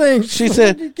same said, thing. She Where'd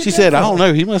said, you get she that said, I from? don't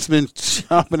know. He must have been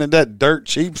shopping at that dirt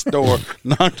cheap store,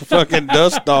 knocked the fucking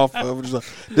dust off of it.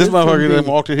 This motherfucker then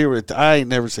walked in here with it. I ain't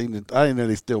never seen it. I didn't know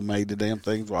they still made the damn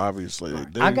things. Well, obviously they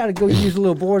do. I got to go use the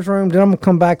little boys' room. Then I'm going to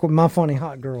come back with my funny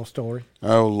hot girl story.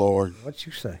 Oh Lord, What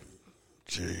you say?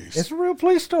 jeez. It's a real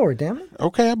police story, damn it.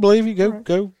 Okay, I believe you.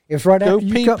 Go. It's right Go after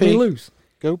you cut me pee-pee. loose.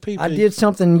 Go pee. I did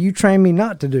something you trained me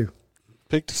not to do.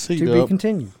 Pick the seat To be up.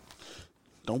 continued.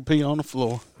 Don't pee on the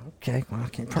floor. Okay, well, I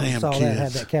can't promise Damn all that. Had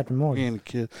kids. that Captain Morgan. And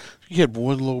kid, you had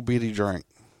one little bitty drink.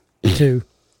 Two.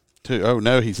 Two. Oh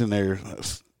no, he's in there.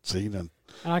 See then.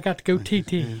 I got to go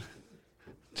TT.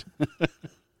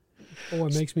 Boy,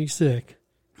 it makes me sick.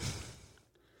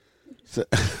 So,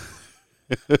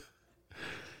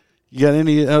 you got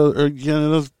any other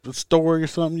story or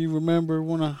something you remember?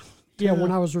 Yeah,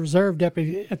 when I was a reserve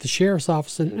deputy at the sheriff's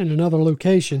office in another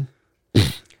location,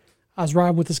 I was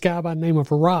riding with this guy by the name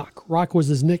of Rock. Rock was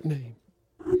his nickname.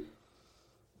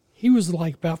 He was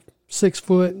like about 6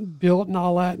 foot, built and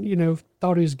all that,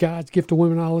 thought he was God's gift to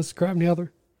women, all this crap and the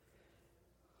other.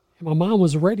 And my mom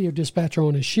was a radio dispatcher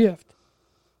on his shift.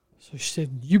 So she said,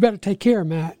 you better take care of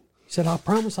Matt. He said, I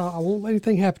promise I won't let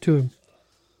anything happen to him.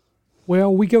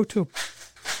 Well, we go to a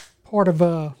part of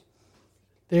the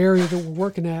area that we're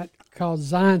working at called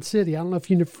Zion City. I don't know if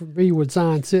you're familiar with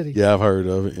Zion City. Yeah, I've heard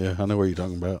of it. Yeah, I know what you're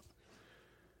talking about.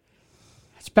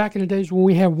 It's back in the days when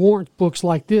we had warrant books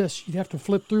like this. You'd have to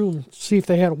flip through them and see if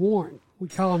they had a warrant. We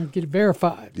call them get it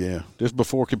verified. Yeah, just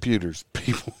before computers,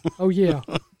 people. Oh, yeah.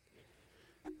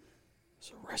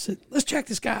 So I said, let's check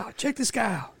this guy out. Check this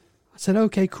guy out. I said,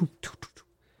 okay, cool.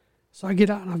 So I get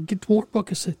out and I get the warrant book.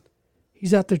 I said,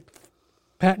 he's out there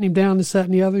patting him down, this, that,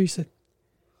 and the other. He said,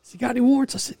 has he got any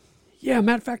warrants? I said, yeah,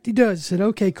 matter of fact, he does. He said,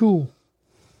 okay, cool.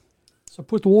 So I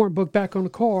put the warrant book back on the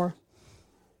car.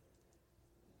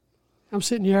 I'm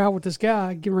sitting here out with this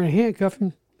guy, getting ready to handcuff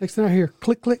him. Next thing I hear,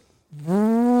 click, click.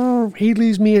 He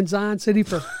leaves me in Zion City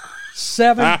for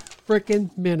 7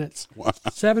 freaking minutes. Wow.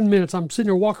 7 minutes. I'm sitting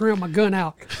there walking around with my gun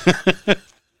out.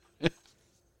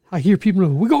 I hear people,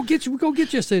 we're going to get you, we're going to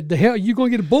get you. I said, the hell, you're going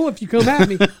to get a bullet if you come at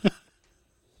me.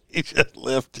 He just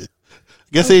left you.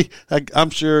 I'm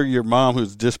sure your mom,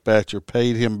 who's dispatcher,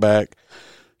 paid him back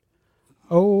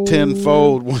Oh,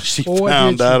 tenfold when she boy,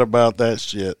 found did she. out about that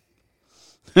shit.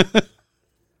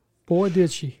 Boy,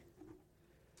 did she.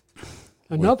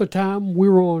 Another time we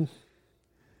were on,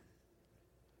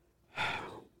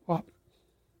 well,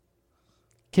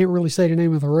 can't really say the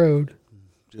name of the road.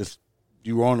 Just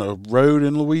you were on a road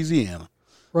in Louisiana.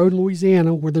 Road in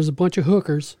Louisiana where there's a bunch of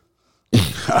hookers.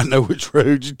 I know which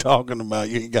road you're talking about.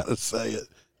 You ain't got to say it.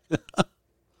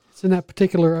 It's in that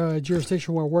particular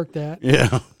jurisdiction where I worked at,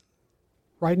 Yeah.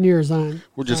 right near Zion.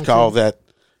 We'll just Zion call City. that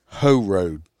Hoe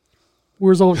Road. We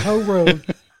was on Hoe Road,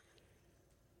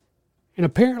 and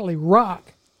apparently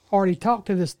Rock already talked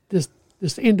to this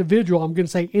individual. I'm going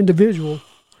to say individual.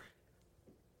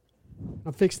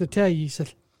 I'm fixing to tell you. He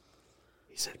said,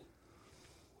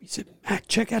 Matt,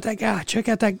 check out that guy. Check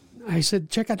out that. I said,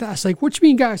 check out that. I said, what you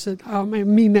mean, guy? I said, I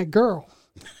mean that girl.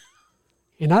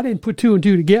 And I didn't put two and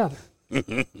two together.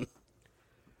 So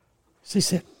he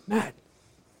said, Matt,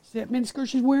 See that miniskirt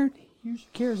she's wearing? He usually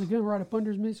carries a gun right up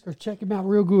under his miniskirt. Check him out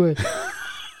real good.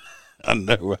 I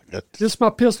know. This is my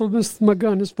pistol. This is my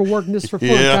gun. This is for work. And this is for fun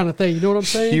kind of thing. You know what I'm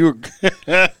saying? You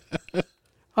were,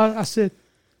 I said,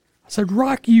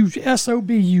 Rock, you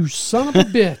SOB, you son of a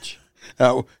bitch.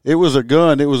 it was a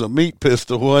gun. It was a meat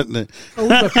pistol, wasn't it?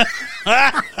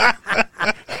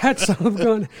 That son of a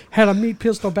gun had a meat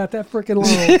pistol about that freaking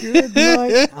long. Good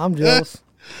night. I'm jealous. Uh,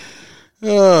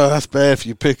 Oh, that's bad if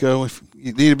you pick up.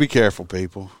 You need to be careful,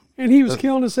 people. And he was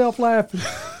killing himself laughing.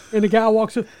 And the guy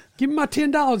walks up, give me my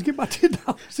 $10. Give me my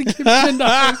 $10. He gave me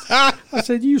 $10. I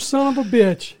said, you son of a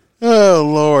bitch. Oh,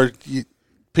 Lord.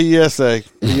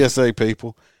 PSA,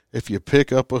 people. If you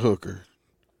pick up a hooker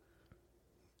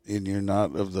and you're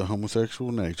not of the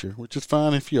homosexual nature, which is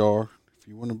fine if you are. If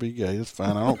you want to be gay, that's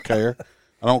fine. I don't care.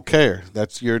 I don't care.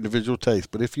 That's your individual taste.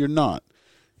 But if you're not,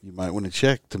 you might want to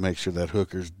check to make sure that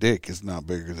hooker's dick is not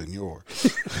bigger than yours.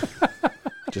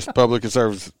 Just public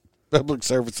service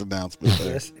announcement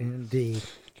there. Yes, indeed.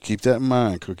 Keep that in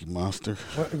mind, Cookie Monster.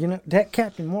 Well, you know, that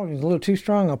Captain Morgan's a little too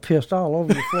strong. I pissed all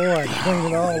over the floor. I had to clean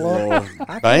it all up.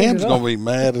 Bam's going to be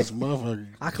mad as a motherfucker.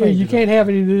 I Yeah, cleaned you it can't have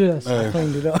any of this. up. I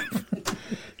cleaned it up.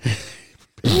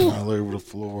 All over the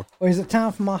floor. Well, is it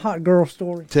time for my hot girl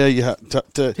story? Tell you how.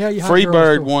 Tell you hot girl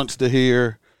Freebird story. wants to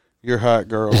hear your hot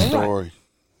girl story.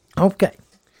 Okay.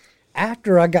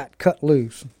 After I got cut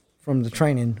loose from the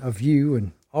training of you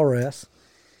and RS,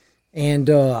 and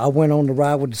I went on the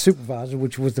ride with the supervisor,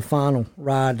 which was the final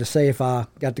ride to say if I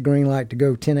got the green light to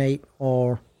go 10-8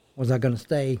 or was I going to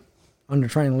stay under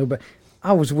training a little bit.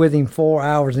 I was with him 4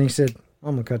 hours, and he said,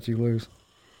 I'm going to cut you loose.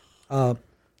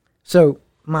 So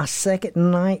my second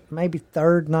night, maybe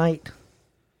third night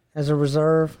as a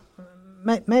reserve,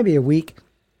 maybe a week,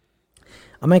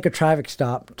 I make a traffic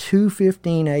stop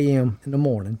 2:15 a.m. in the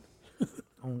morning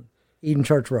on Eden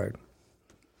Church Road.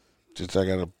 Just I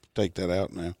got to take that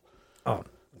out now. Oh,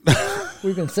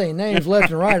 we've been saying names left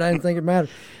and right. I didn't think it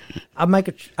mattered. I make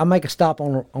a stop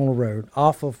on a road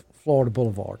off of Florida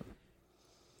Boulevard,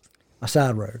 a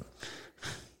side road.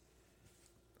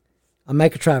 I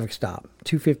make a traffic stop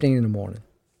 2:15 in the morning.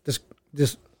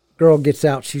 This girl gets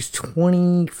out. She's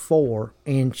 24,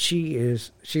 and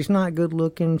she's not good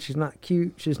looking. She's not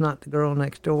cute. She's not the girl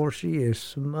next door. She is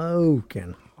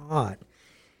smoking hot.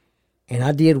 And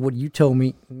I did what you told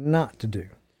me not to do.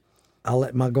 I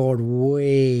let my guard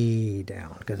way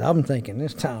down because I'm thinking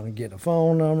it's time to get a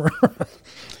phone number.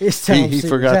 It's time to see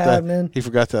what's happening. He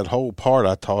forgot that whole part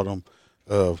I taught him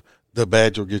of the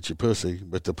badge will get you pussy,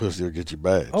 but the pussy will get you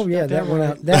badge. Oh yeah, that went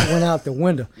out. That went out the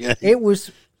window. Yeah. It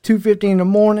was 2:15 in the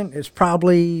morning. It's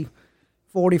probably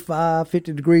 45,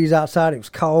 50 degrees outside. It was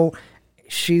cold.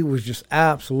 She was just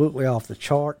absolutely off the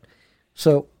chart.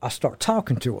 So I start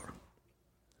talking to her.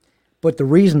 But the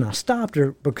reason I stopped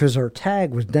her because her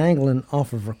tag was dangling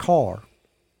off of her car.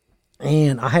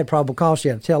 And I had probable cause. She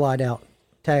had a taillight out.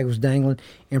 Tag was dangling.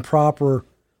 Improper,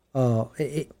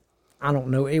 I don't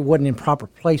know. It wasn't in proper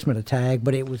placement of tag,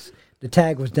 but the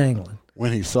tag was dangling.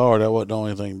 When he saw her, that wasn't the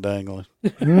only thing dangling.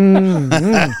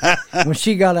 When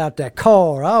she got out that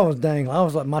car, I was dangling. I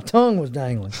was like, my tongue was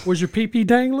dangling. Was your pee-pee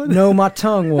dangling? No, my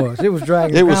tongue was. It was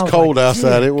dragging. It was I cold like,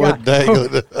 outside. It wasn't God.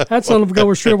 dangling. That son of a gun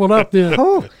was shriveled up then.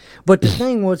 Oh. But the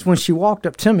thing was, when she walked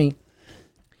up to me,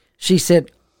 she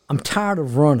said, I'm tired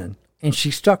of running. And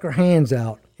she stuck her hands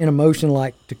out in a motion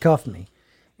like to cuff me.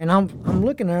 And I'm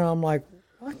looking at her, I'm like,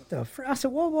 what the frick? I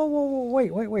said, whoa,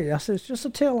 wait. I said, it's just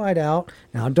a taillight out.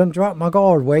 Now, I done dropped my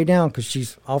guard way down because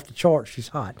she's off the chart. She's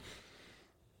hot.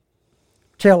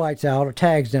 Taillight's out, her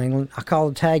tag's dangling. I call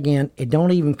the tag in. It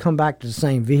don't even come back to the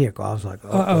same vehicle. I was like,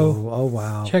 oh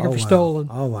wow. Check it for wow. stolen.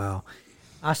 Oh, wow.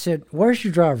 I said, where's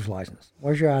your driver's license?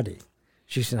 Where's your ID?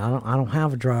 She said, I don't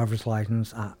have a driver's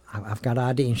license. I've got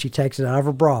ID. And she takes it out of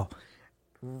her bra.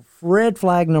 Red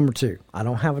flag number 2. I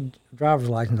don't have a driver's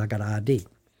license. I got ID.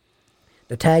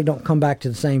 The tag don't come back to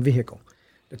the same vehicle.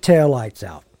 The tail light's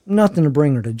out. Nothing to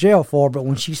bring her to jail for, but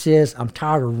when she says, I'm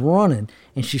tired of running,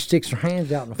 and she sticks her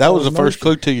hands out in the That was the forward first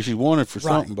clue to you. She wanted for Right.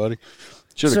 something, buddy.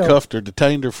 Should have So- cuffed her,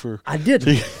 detained her for. I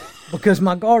didn't because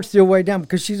my guard's still way down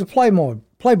because she's a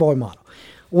Playboy model.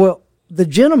 Well, the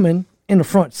gentleman in the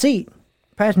front seat,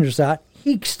 passenger side,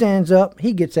 he stands up,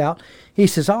 he gets out. He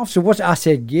says, officer, what's... I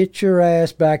said, get your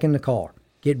ass back in the car.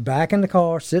 Get back in the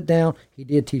car, sit down. He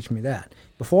did teach me that.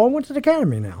 Before I went to the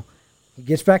academy now. He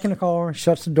gets back in the car,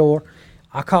 shuts the door.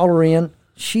 I call her in.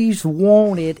 She's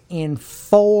wanted in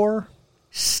 4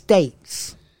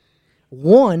 states.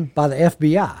 1 by the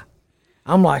FBI.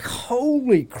 I'm like,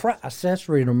 holy crap,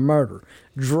 accessory to murder,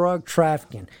 drug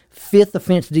trafficking, 5th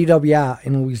offense DWI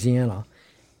in Louisiana,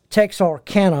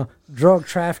 Texarkana, drug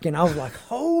trafficking. I was like,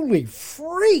 holy holy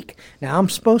freak. Now, I'm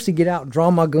supposed to get out,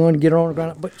 draw my gun, get her on the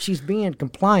ground, but she's being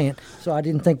compliant, so I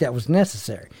didn't think that was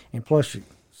necessary. And plus, she's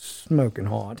smoking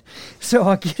hard. So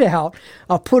I get out,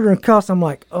 I put her in cuffs. I'm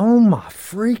like, oh my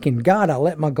freaking God, I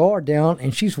let my guard down,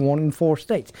 and she's wanted in 4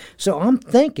 states. So I'm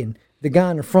thinking the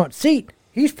guy in the front seat,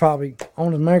 he's probably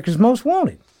on America's Most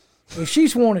Wanted. If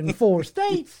she's wanted in 4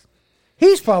 states,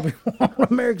 he's probably on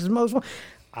America's Most Wanted.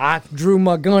 I drew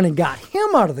my gun and got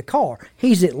him out of the car.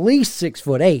 He's at least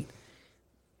 6'8".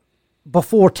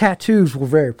 Before tattoos were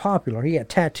very popular, he had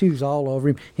tattoos all over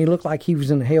him. He looked like he was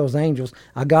in the Hells Angels.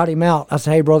 I got him out. I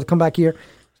said, hey, brother, come back here.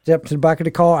 Stepped to the back of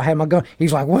the car. I had my gun.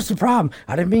 He's like, what's the problem?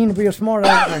 I didn't mean to be a smart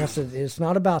aleck. I said, it's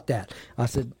not about that. I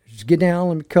said, just get down.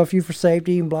 Let me cuff you for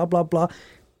safety and blah, blah, blah.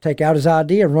 Take out his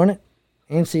ID and run it.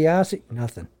 NCIC,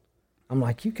 nothing. I'm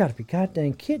like, you got to be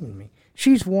goddamn kidding me.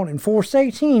 She's wanting 4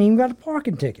 states. He ain't even got a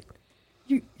parking ticket.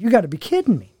 You got to be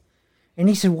kidding me. And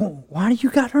he said, well, why do you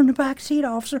got her in the back seat,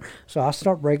 officer? So I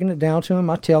start breaking it down to him.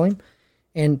 I tell him.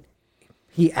 And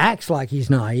he acts like he's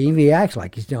naive. He acts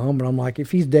like he's dumb. But I'm like,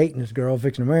 if he's dating this girl,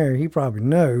 fixing to marry her, he probably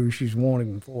knows she's wanted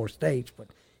in 4 states. But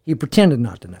he pretended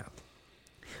not to know.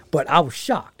 But I was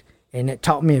shocked. And it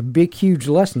taught me a big, huge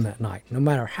lesson that night. No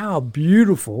matter how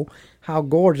beautiful, how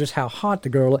gorgeous, how hot the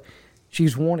girl is,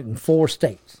 she's wanted in 4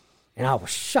 states. And I was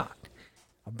shocked.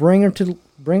 I bring her to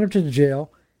the jail.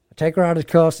 I take her out of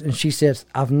the cuffs, and she says,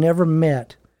 I've never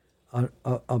met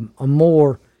a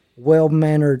more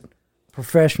well-mannered,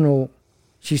 professional.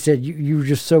 She said, you were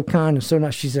just so kind and so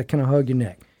nice. She said, can I hug your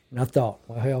neck? And I thought,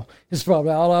 well, hell, this is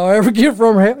probably all I'll ever get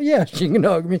from her. Hell, yeah, she can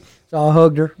hug me. So I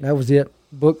hugged her. That was it.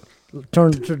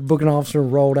 Turned to the booking officer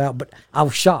and rolled out. But I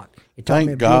was shocked. It taught me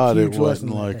Thank a God big, it huge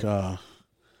wasn't lesson like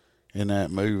in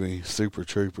that movie, Super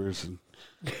Troopers, and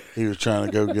he was trying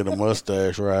to go get a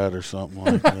mustache ride or something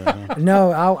like that.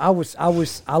 No, I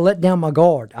let down my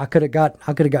guard. I could have got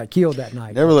killed that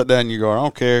night. Never let down your guard. I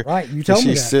don't care. Right, you told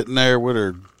me she's that. sitting there with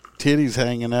her titties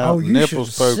hanging out, you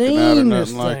nipples should have poking out, or seen nothing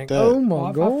this like thing. that. Oh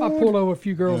my Well, God! I pulled over a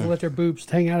few girls and let their boobs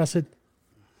hang out. I said,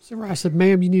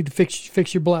 ma'am, you need to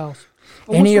fix your blouse.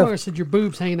 Oh, what's wrong? I said, your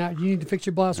boobs hanging out. You need to fix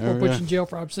your blouse before I put you in jail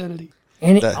for obscenity.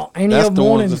 Any that's of them the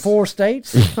wanted ones in 4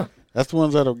 states? That's the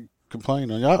ones that'll complain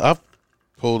on you. I've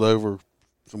pulled over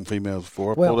some females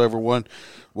before. I pulled over one,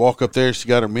 walk up there, she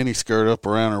got her mini skirt up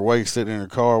around her waist, sitting in her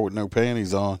car with no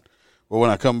panties on. Well,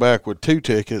 when I come back with 2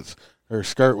 tickets, her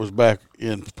skirt was back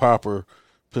in proper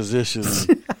position,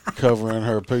 covering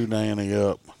her poo nanny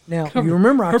up. Now, you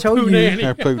remember I told you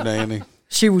Her poo nanny.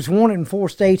 she was wanted in 4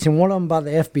 states, and one of them by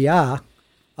the FBI.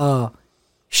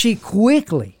 She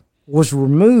quickly was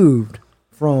removed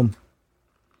from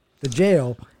the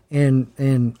jail and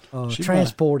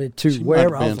transported to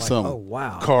wherever. I was like, oh,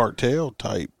 wow. Cartel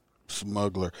type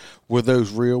smuggler. Were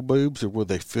those real boobs, or were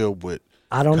they filled with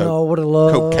I don't know. I would have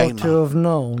loved cocaine. to have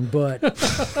known, but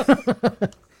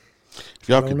if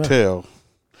y'all can tell,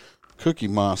 Cookie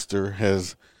Monster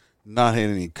has not had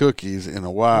any cookies in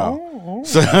a while.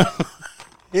 So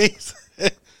he's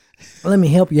let me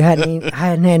help you. I hadn't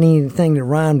had anything that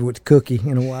rhymed with cookie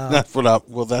in a while. that's what I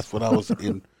was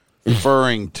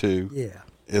referring to. Yeah.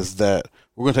 Is that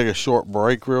we're going to take a short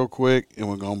break real quick, and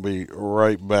we're going to be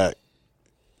right back.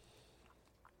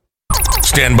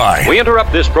 Stand by. We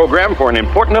interrupt this program for an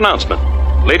important announcement.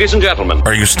 Ladies and gentlemen,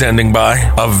 Are you standing by?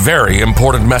 A very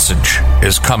important message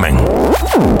is coming.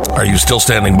 Are you still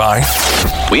standing by?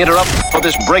 we interrupt for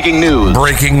this breaking news.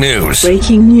 Breaking news.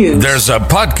 Breaking news. There's a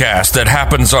podcast that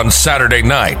happens on Saturday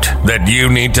night that you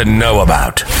need to know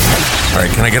about. All right,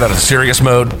 can I get out of serious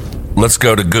mode? Let's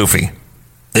go to goofy.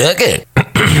 Okay.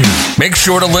 Make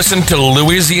sure to listen to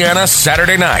Louisiana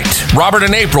Saturday Night. Robert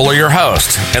and April are your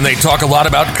hosts, and they talk a lot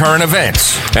about current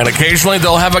events. And occasionally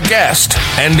they'll have a guest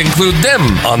and include them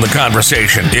on the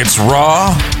conversation. It's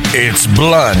raw, it's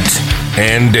blunt,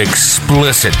 and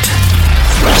explicit.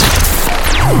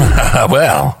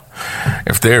 Well,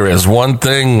 if there is one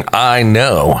thing I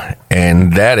know,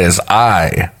 and that is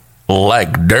I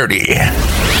like dirty.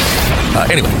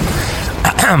 Anyway.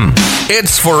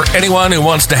 It's for anyone who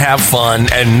wants to have fun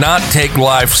and not take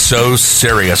life so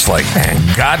seriously.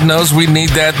 And God knows we need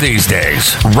that these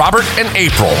days. Robert and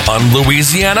April on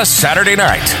Louisiana Saturday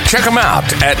Night. Check them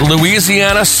out at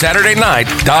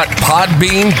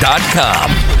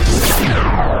louisianasaturdaynight.podbean.com.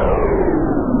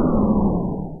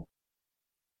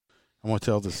 I'm going to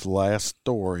tell this last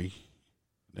story,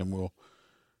 and we'll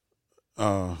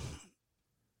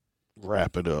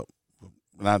wrap it up.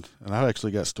 And I've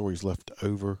actually got stories left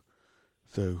over,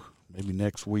 so maybe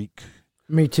next week.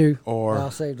 Me too. Or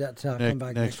I'll save that till I come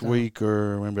back next week,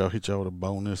 or maybe I'll hit y'all with a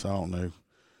bonus. I don't know.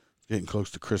 It's getting close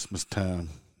to Christmas time.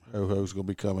 Ho-Ho's going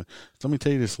to be coming. So let me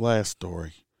tell you this last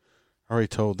story. I already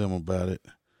told them about it.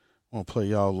 I'm going to play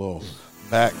y'all a little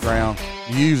background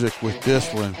music with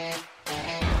this one.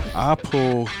 I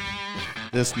pull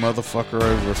this motherfucker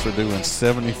over for doing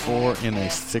 74 in a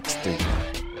 60.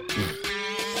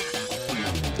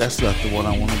 That's not the one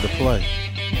I wanted to play.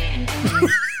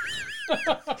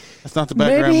 That's not the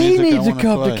background Maybe he music needs I a want to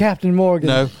cup play. of Captain Morgan.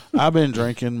 No, I've been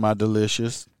drinking my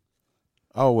delicious,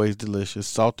 always delicious,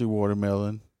 salty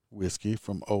watermelon whiskey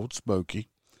from Old Smoky.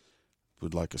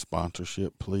 Would like a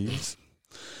sponsorship, please.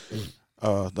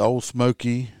 The Old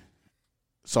Smoky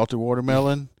salty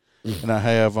watermelon, and I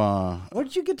have Where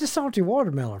did you get the salty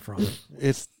watermelon from?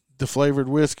 it's the flavored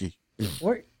whiskey.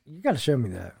 Where, you got to show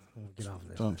me that. When we get off of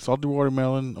this. So, salty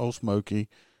watermelon, Old Smoky,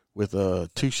 with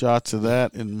 2 shots of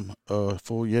that in a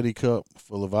full Yeti cup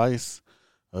full of ice,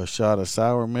 a shot of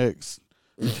sour mix,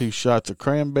 2 shots of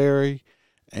cranberry,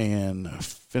 and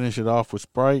finish it off with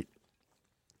Sprite.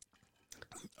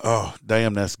 Oh,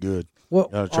 damn, that's good. Well,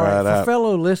 Gotta try all it right, out. for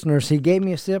fellow listeners, he gave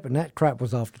me a sip, and that crap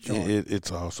was off the chart.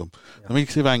 It's awesome. Let me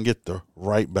see if I can get the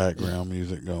right background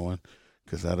music going,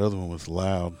 because that other one was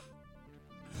loud.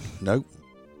 Nope.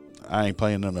 I ain't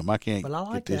playing none of them. I can't But I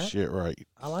like get this that. shit right.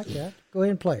 I like that. Go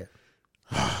ahead and play it.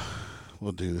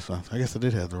 We'll do this one. I guess I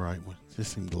did have the right one. It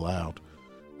just seemed loud.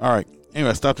 All right.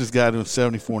 Anyway, I stopped this guy doing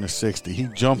 74 and a 60. He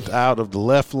jumped out of the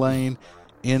left lane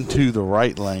into the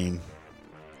right lane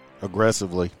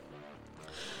aggressively.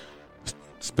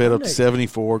 Sped up to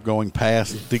 74, going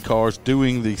past the cars,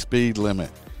 doing the speed limit.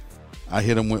 I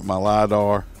hit him with my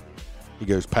LiDAR. He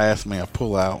goes past me. I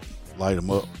pull out, light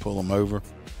him up, pull him over.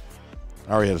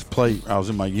 I already had his plate. I was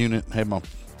in my unit, had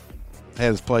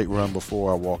his plate run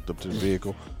before I walked up to the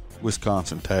vehicle.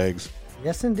 Wisconsin tags.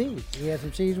 Yes, indeed. You had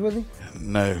some cheese with him?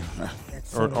 No,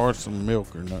 That's or some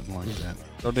milk or nothing like that.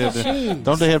 Don't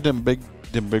Cheese. they have them big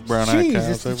brown eyed Cheese, cows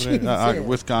it's the over there? cheese head.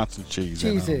 Wisconsin cheese.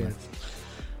 Cheese in heads.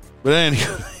 But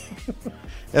anyway,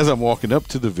 as I'm walking up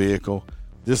to the vehicle,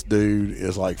 this dude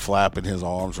is like flapping his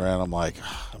arms around. I'm like,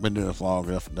 I've been doing this long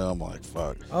enough now. I'm like,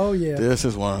 fuck. Oh, yeah. This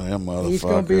is one of them motherfuckers. He's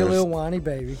going to be a little whiny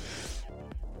baby.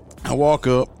 I walk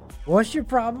up. What's your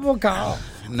probable cause?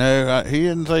 No, he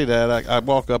didn't say that. I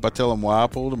walk up. I tell him why I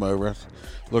pulled him over. I said,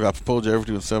 look, I pulled you over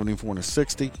to a 74 and a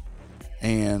 60,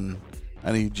 and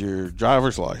I need your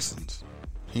driver's license.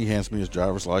 He hands me his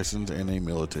driver's license and a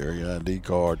military ID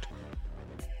card.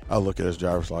 I look at his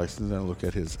driver's license and I look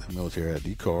at his military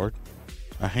ID card.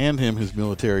 I hand him his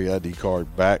military ID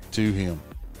card back to him.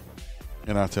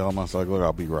 And I tell him, I was like, look,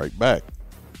 I'll be right back.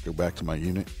 Go back to my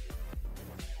unit.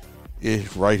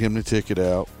 Write him the ticket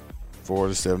out for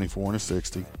the 74 and a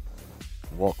 60.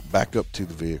 Walk back up to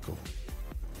the vehicle.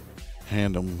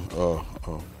 Hand him a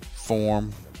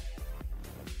form.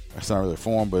 That's not really a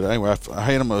form, but anyway, I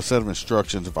hand him a set of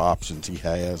instructions of options he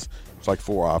has. It's like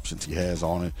 4 options he has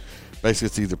on it. Basically,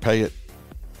 it's either pay it,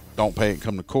 don't pay it,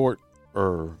 come to court,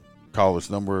 or call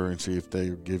this number and see if they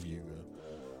give you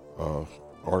a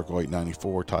Article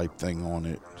 894 type thing on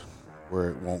it,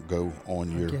 where it won't go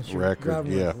on your Against record.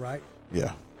 driving Yeah, record, right?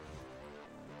 yeah.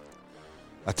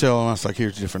 I tell him, I was like,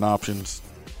 here's different options.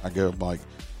 I go like,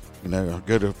 I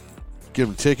go to give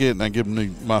him a ticket, and I give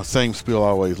him my same spiel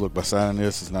always. Look, by signing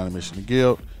this, it's not admission of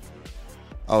guilt.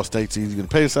 All states either going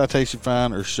to pay the citation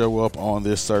fine or show up on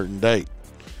this certain date.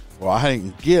 Well, I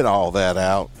didn't get all that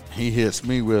out. He hits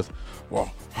me with,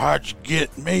 well, how'd you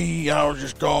get me? I was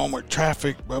just going with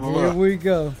traffic, blah, blah, blah. Here we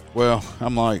go. Well,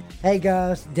 I'm like, Hey,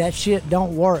 guys, that shit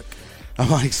don't work.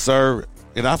 I'm like, sir,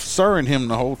 and I'm sirring him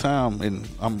the whole time, and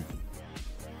you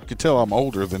can tell I'm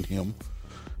older than him.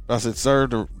 But I said, sir,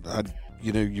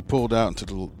 you pulled out into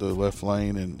the left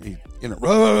lane, and he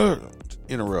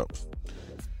interrupts.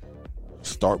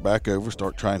 Start back over,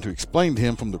 start trying to explain to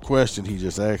him from the question he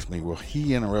just asked me. Well,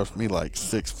 he interrupts me like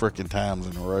 6 freaking times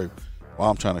in a row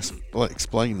while I'm trying to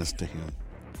explain this to him.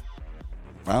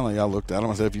 Finally, I looked at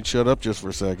him. I said, if you'd shut up just for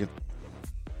a second,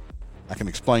 I can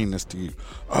explain this to you.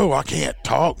 Oh, I can't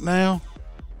talk now?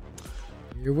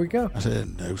 Here we go. I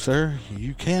said, no, sir,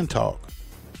 you can talk.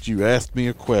 But you asked me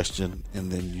a question,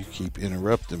 and then you keep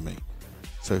interrupting me.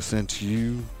 So since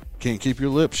you can't keep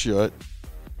your lips shut,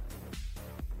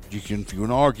 if you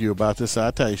want to argue about this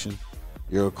citation,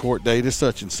 your court date is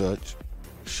such and such.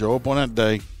 Show up on that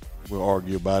day. We'll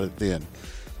argue about it then.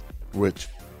 Which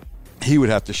he would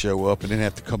have to show up and then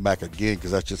have to come back again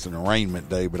because that's just an arraignment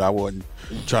day. But I wasn't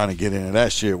trying to get into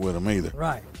that shit with him either.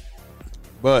 Right.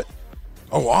 But,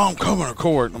 I'm coming to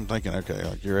court. I'm thinking, okay,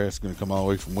 like your ass going to come all the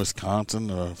way from Wisconsin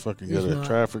to fucking go He's to not.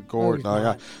 traffic court.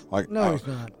 No, he's No, he's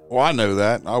not. Well, I know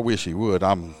that. I wish he would.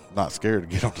 I'm not scared to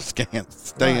get on the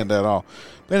stand at all.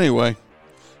 But anyway, and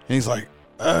he's like,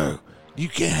 oh, you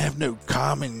can't have no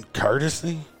common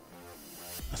courtesy?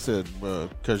 I said,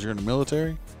 because you're in the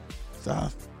military? So I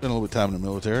spent a little bit of time in the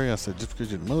military. I said, just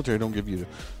because you're in the military don't give you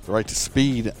the right to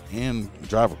speed and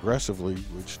drive aggressively,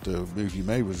 which the move you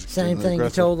made was Same extremely thing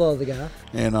aggressive. you told the other guy.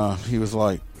 And he was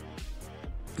like,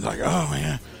 oh,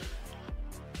 man.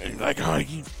 And he's like, oh,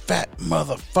 you fat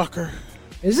motherfucker.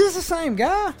 Is this the same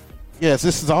guy? Yes,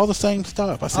 this is all the same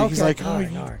stuff. I said, he's Okay, like, oh, all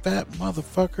right, you all right. fat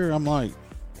motherfucker. I'm like,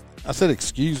 I said,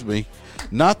 excuse me.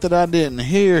 Not that I didn't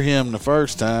hear him the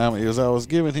first time. It was I was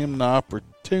giving him the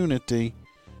opportunity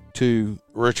to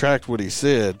retract what he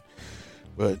said,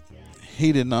 but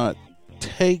he did not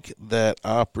take that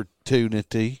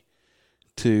opportunity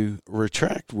to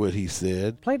retract what he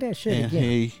said. Play that shit And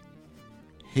again.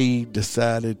 he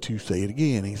decided to say it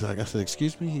again. He's like, I said,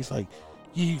 excuse me? He's like,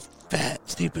 you fat,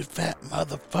 stupid, fat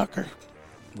motherfucker.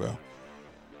 Well,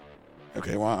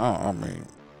 okay, well, I mean,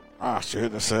 I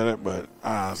shouldn't have said it, but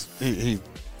he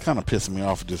kind of pissing me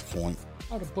off at this point.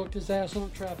 I'd have booked his ass on a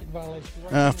traffic violation.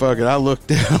 Right Fuck it. I looked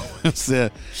down and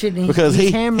said, Shouldn't he- because he's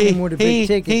he hammering him with a big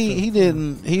ticket, He so-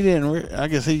 didn't. I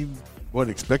guess he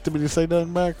expected me to say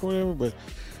nothing back or whatever.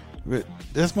 But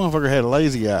this motherfucker had a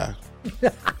lazy eye.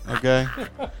 Okay,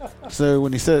 so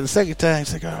when he said it the second time,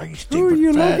 he's like, "Oh, you stupid Who are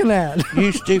you fat, looking at?"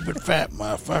 You stupid fat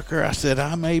motherfucker." I said,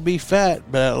 "I may be fat,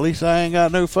 but at least I ain't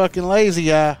got no fucking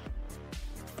lazy eye."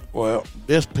 Well,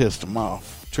 this pissed him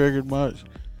off. Triggered much?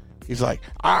 He's like,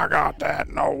 "I got that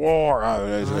in the war." I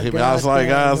was like,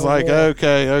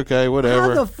 okay, whatever.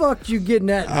 How the fuck you getting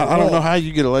that? in the I don't know wall? how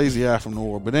you get a lazy eye from the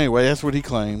war, but anyway, that's what he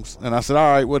claims. And I said, all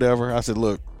right, whatever. I said,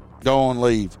 look, go on,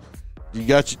 leave. You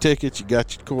got your tickets, you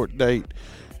got your court date,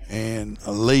 and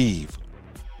leave.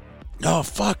 Oh,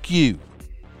 fuck you.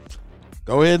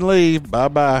 Go ahead and leave.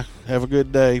 Bye-bye. Have a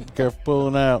good day. Be careful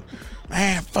pulling out.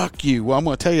 Man, fuck you. Well, I'm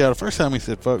going to tell you, the first time he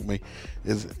said fuck me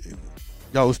is,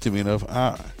 y'all listen to me enough,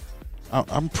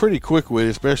 I'm pretty quick with it,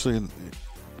 especially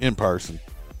in person.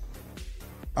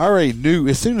 I already knew,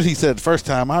 as soon as he said it the first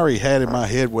time, I already had in my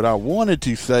head what I wanted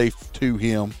to say to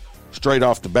him straight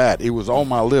off the bat. It was on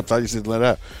my lips. I just didn't let it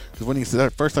out. Because when he said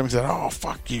that first time, he said, oh,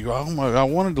 fuck you. I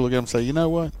wanted to look at him and say, you know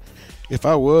what? If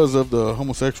I was of the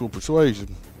homosexual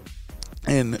persuasion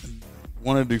and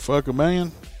wanted to fuck a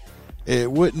man, it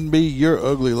wouldn't be your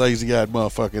ugly, lazy-eyed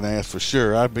motherfucking ass for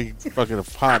sure. I'd be fucking a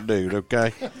hot dude,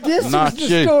 okay? This not is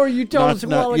the story you told us a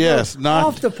while ago. Yes, not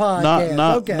off the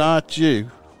podcast. Okay. not you.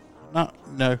 Not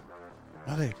you.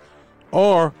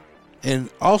 Or, and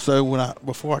also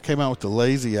before I came out with the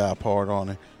lazy eye part on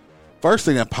it, first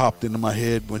thing that popped into my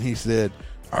head when he said,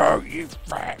 "Oh, you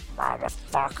fat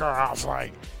motherfucker," I was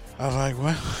like,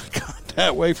 well, I got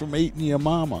that way from eating your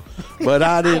mama, but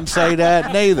I didn't say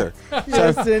that neither.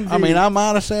 Yes, So indeed. I mean, I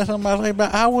might have said something like that,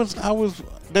 but I was.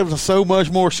 There was so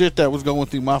much more shit that was going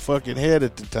through my fucking head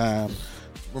at the time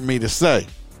for me to say.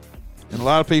 And a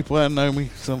lot of people that know me,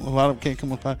 a lot of them can't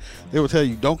come on. They will tell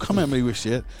you, don't come at me with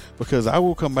shit, because I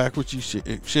will come back with you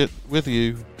shit with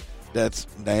you that's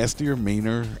nastier,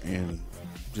 meaner, and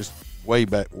just way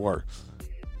back worse.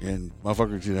 And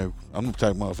motherfuckers, I'm the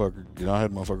type of motherfucker, I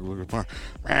had motherfuckers looking for,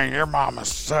 man, your mama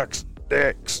sucks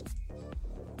dicks.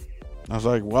 I was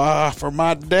like, well, for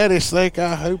my daddy's sake,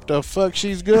 I hope the fuck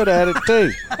she's good at it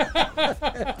too.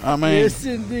 I mean, Yes,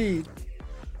 indeed.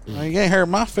 you ain't hurt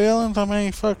my feelings. I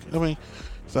mean, fuck. I mean,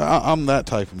 so I'm that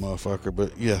type of motherfucker.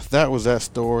 But yes, that was that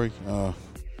story.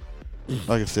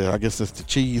 Like I said, I guess that's the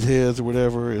cheese heads or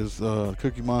whatever, as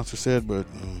Cookie Monster said. But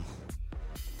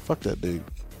fuck that dude.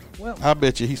 Well, I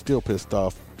bet you he's still pissed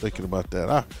off thinking about that.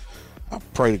 I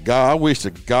pray to God. I wish to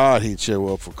God he'd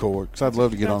show up for court, because I'd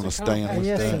love to get on the stand with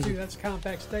Yes, that. indeed. That's a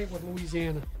compact state with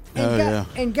Louisiana. Oh, yeah.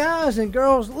 And guys and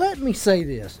girls, let me say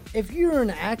this. If you're in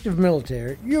the active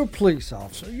military, you're a police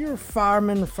officer, you're a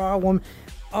fireman or firewoman,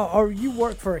 or you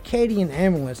work for Acadian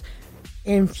Ambulance,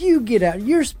 and if you get out,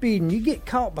 you're speeding, you get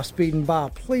caught by speeding by a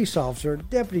police officer,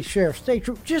 deputy sheriff, state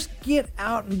trooper, just get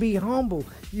out and be humble,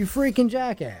 you freaking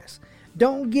jackass.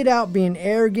 Don't get out being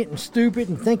arrogant and stupid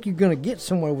and think you're going to get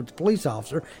somewhere with the police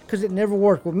officer, because it never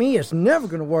worked with me. It's never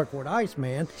going to work with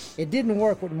Iceman. It didn't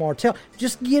work with Martell.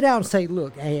 Just get out and say,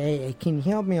 look, hey, can you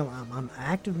help me? I'm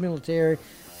active military.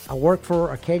 I work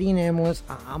for Acadian Ambulance.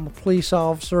 I'm a police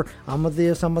officer. I'm a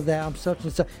this, I'm a that, I'm such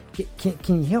and such.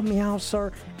 Can you help me out,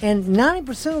 sir? And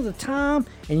 90% of the time,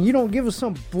 and you don't give us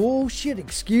some bullshit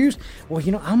excuse, well,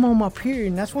 I'm on my period,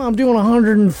 and that's why I'm doing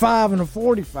 105 and a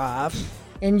 45.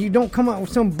 And you don't come out with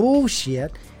some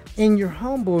bullshit, and you're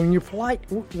humble and you're polite,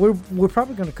 we're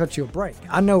probably going to cut you a break.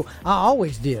 I know I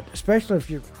always did, especially if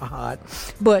you're hot.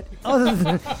 But other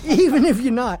than even if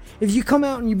you're not, if you come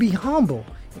out and you be humble,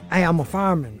 hey, I'm a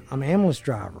fireman, I'm an ambulance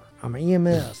driver, I'm an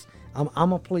EMS,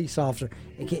 I'm a police officer.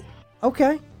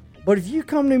 Okay, But if you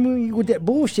come to me with that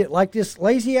bullshit like this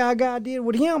lazy eye guy did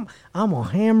with him, I'm going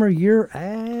to hammer your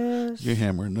ass. You're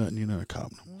hammering nothing. You're not a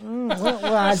cop.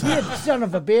 Well, I did, son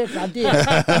of a bitch. I did.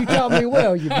 You taught me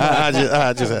well. You.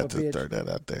 I just had to throw that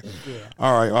out there. Yeah.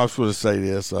 All right, I was supposed to say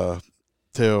this.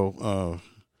 Tell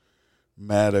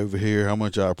Matt over here how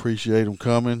much I appreciate him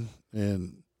coming.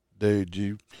 And, dude,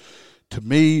 you, to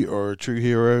me, are a true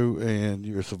hero, and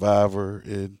you're a survivor.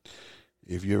 And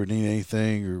if you ever need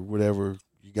anything or whatever,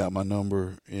 you got my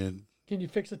number. And can you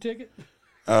fix a ticket?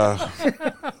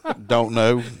 Don't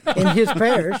know. In his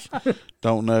parish.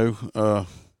 Don't know.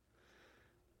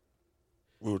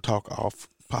 We'll talk off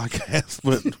podcast,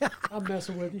 but I'm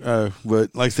messing with you.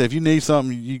 But like I said, if you need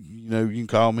something, you know, you can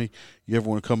call me. You ever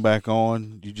want to come back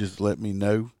on, you just let me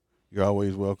know. You're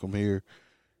always welcome here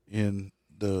in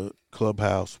the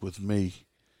clubhouse with me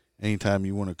anytime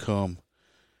you want to come.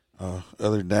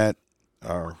 Other than that,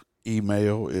 our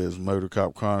email is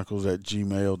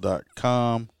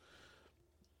motorcopchronicles@gmail.com.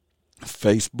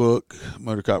 Facebook,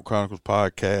 Motorcop Chronicles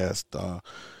Podcast.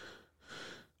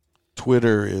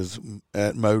 Twitter is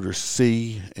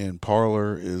 @MotorC, and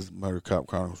Parler is Motorcop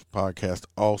Chronicles Podcast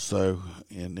also.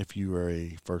 And if you are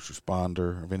a first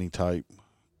responder of any type,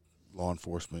 law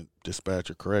enforcement,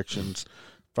 dispatcher, corrections,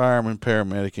 fireman,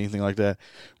 paramedic, anything like that,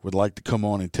 would like to come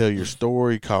on and tell your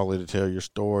story, call it to tell your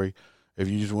story. If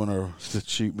you just want to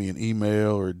shoot me an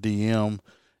email or DM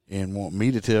and want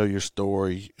me to tell your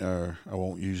story, I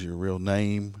won't use your real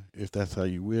name if that's how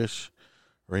you wish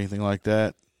or anything like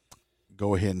that,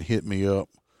 go ahead and hit me up.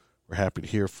 We're happy to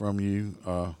hear from you.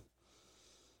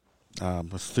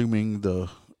 I'm assuming the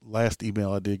last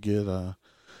email I did get, that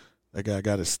guy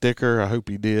got a sticker. I hope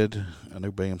he did. I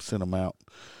know Bam sent them out.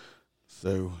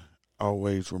 So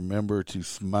always remember to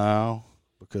smile,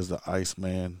 because the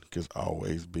Iceman can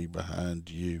always be behind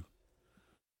you.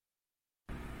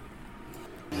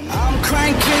 I'm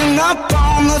cranking up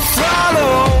on the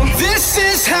throttle. This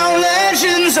is how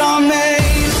legends are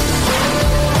made.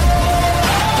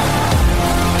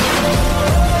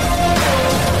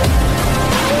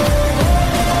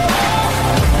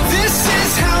 This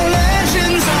is how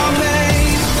legends are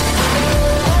made.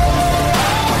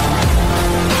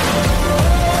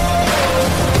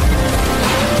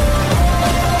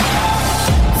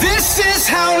 This is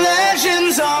how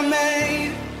legends are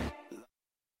made.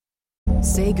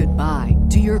 Say goodbye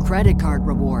to your credit card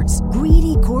rewards.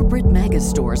 Greedy corporate mega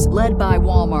stores, led by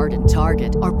Walmart and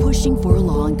Target, are pushing for a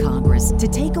law in Congress to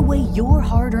take away your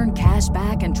hard-earned cash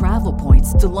back and travel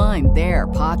points to line their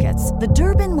pockets. The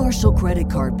Durbin-Marshall credit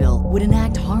card bill would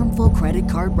enact harmful credit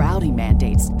card routing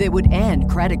mandates that would end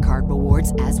credit card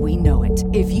rewards as we know it.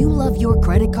 If you love your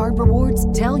credit card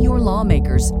rewards, tell your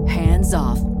lawmakers, hands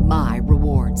off my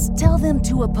rewards. Tell them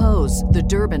to oppose the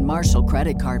Durbin-Marshall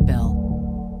credit card bill.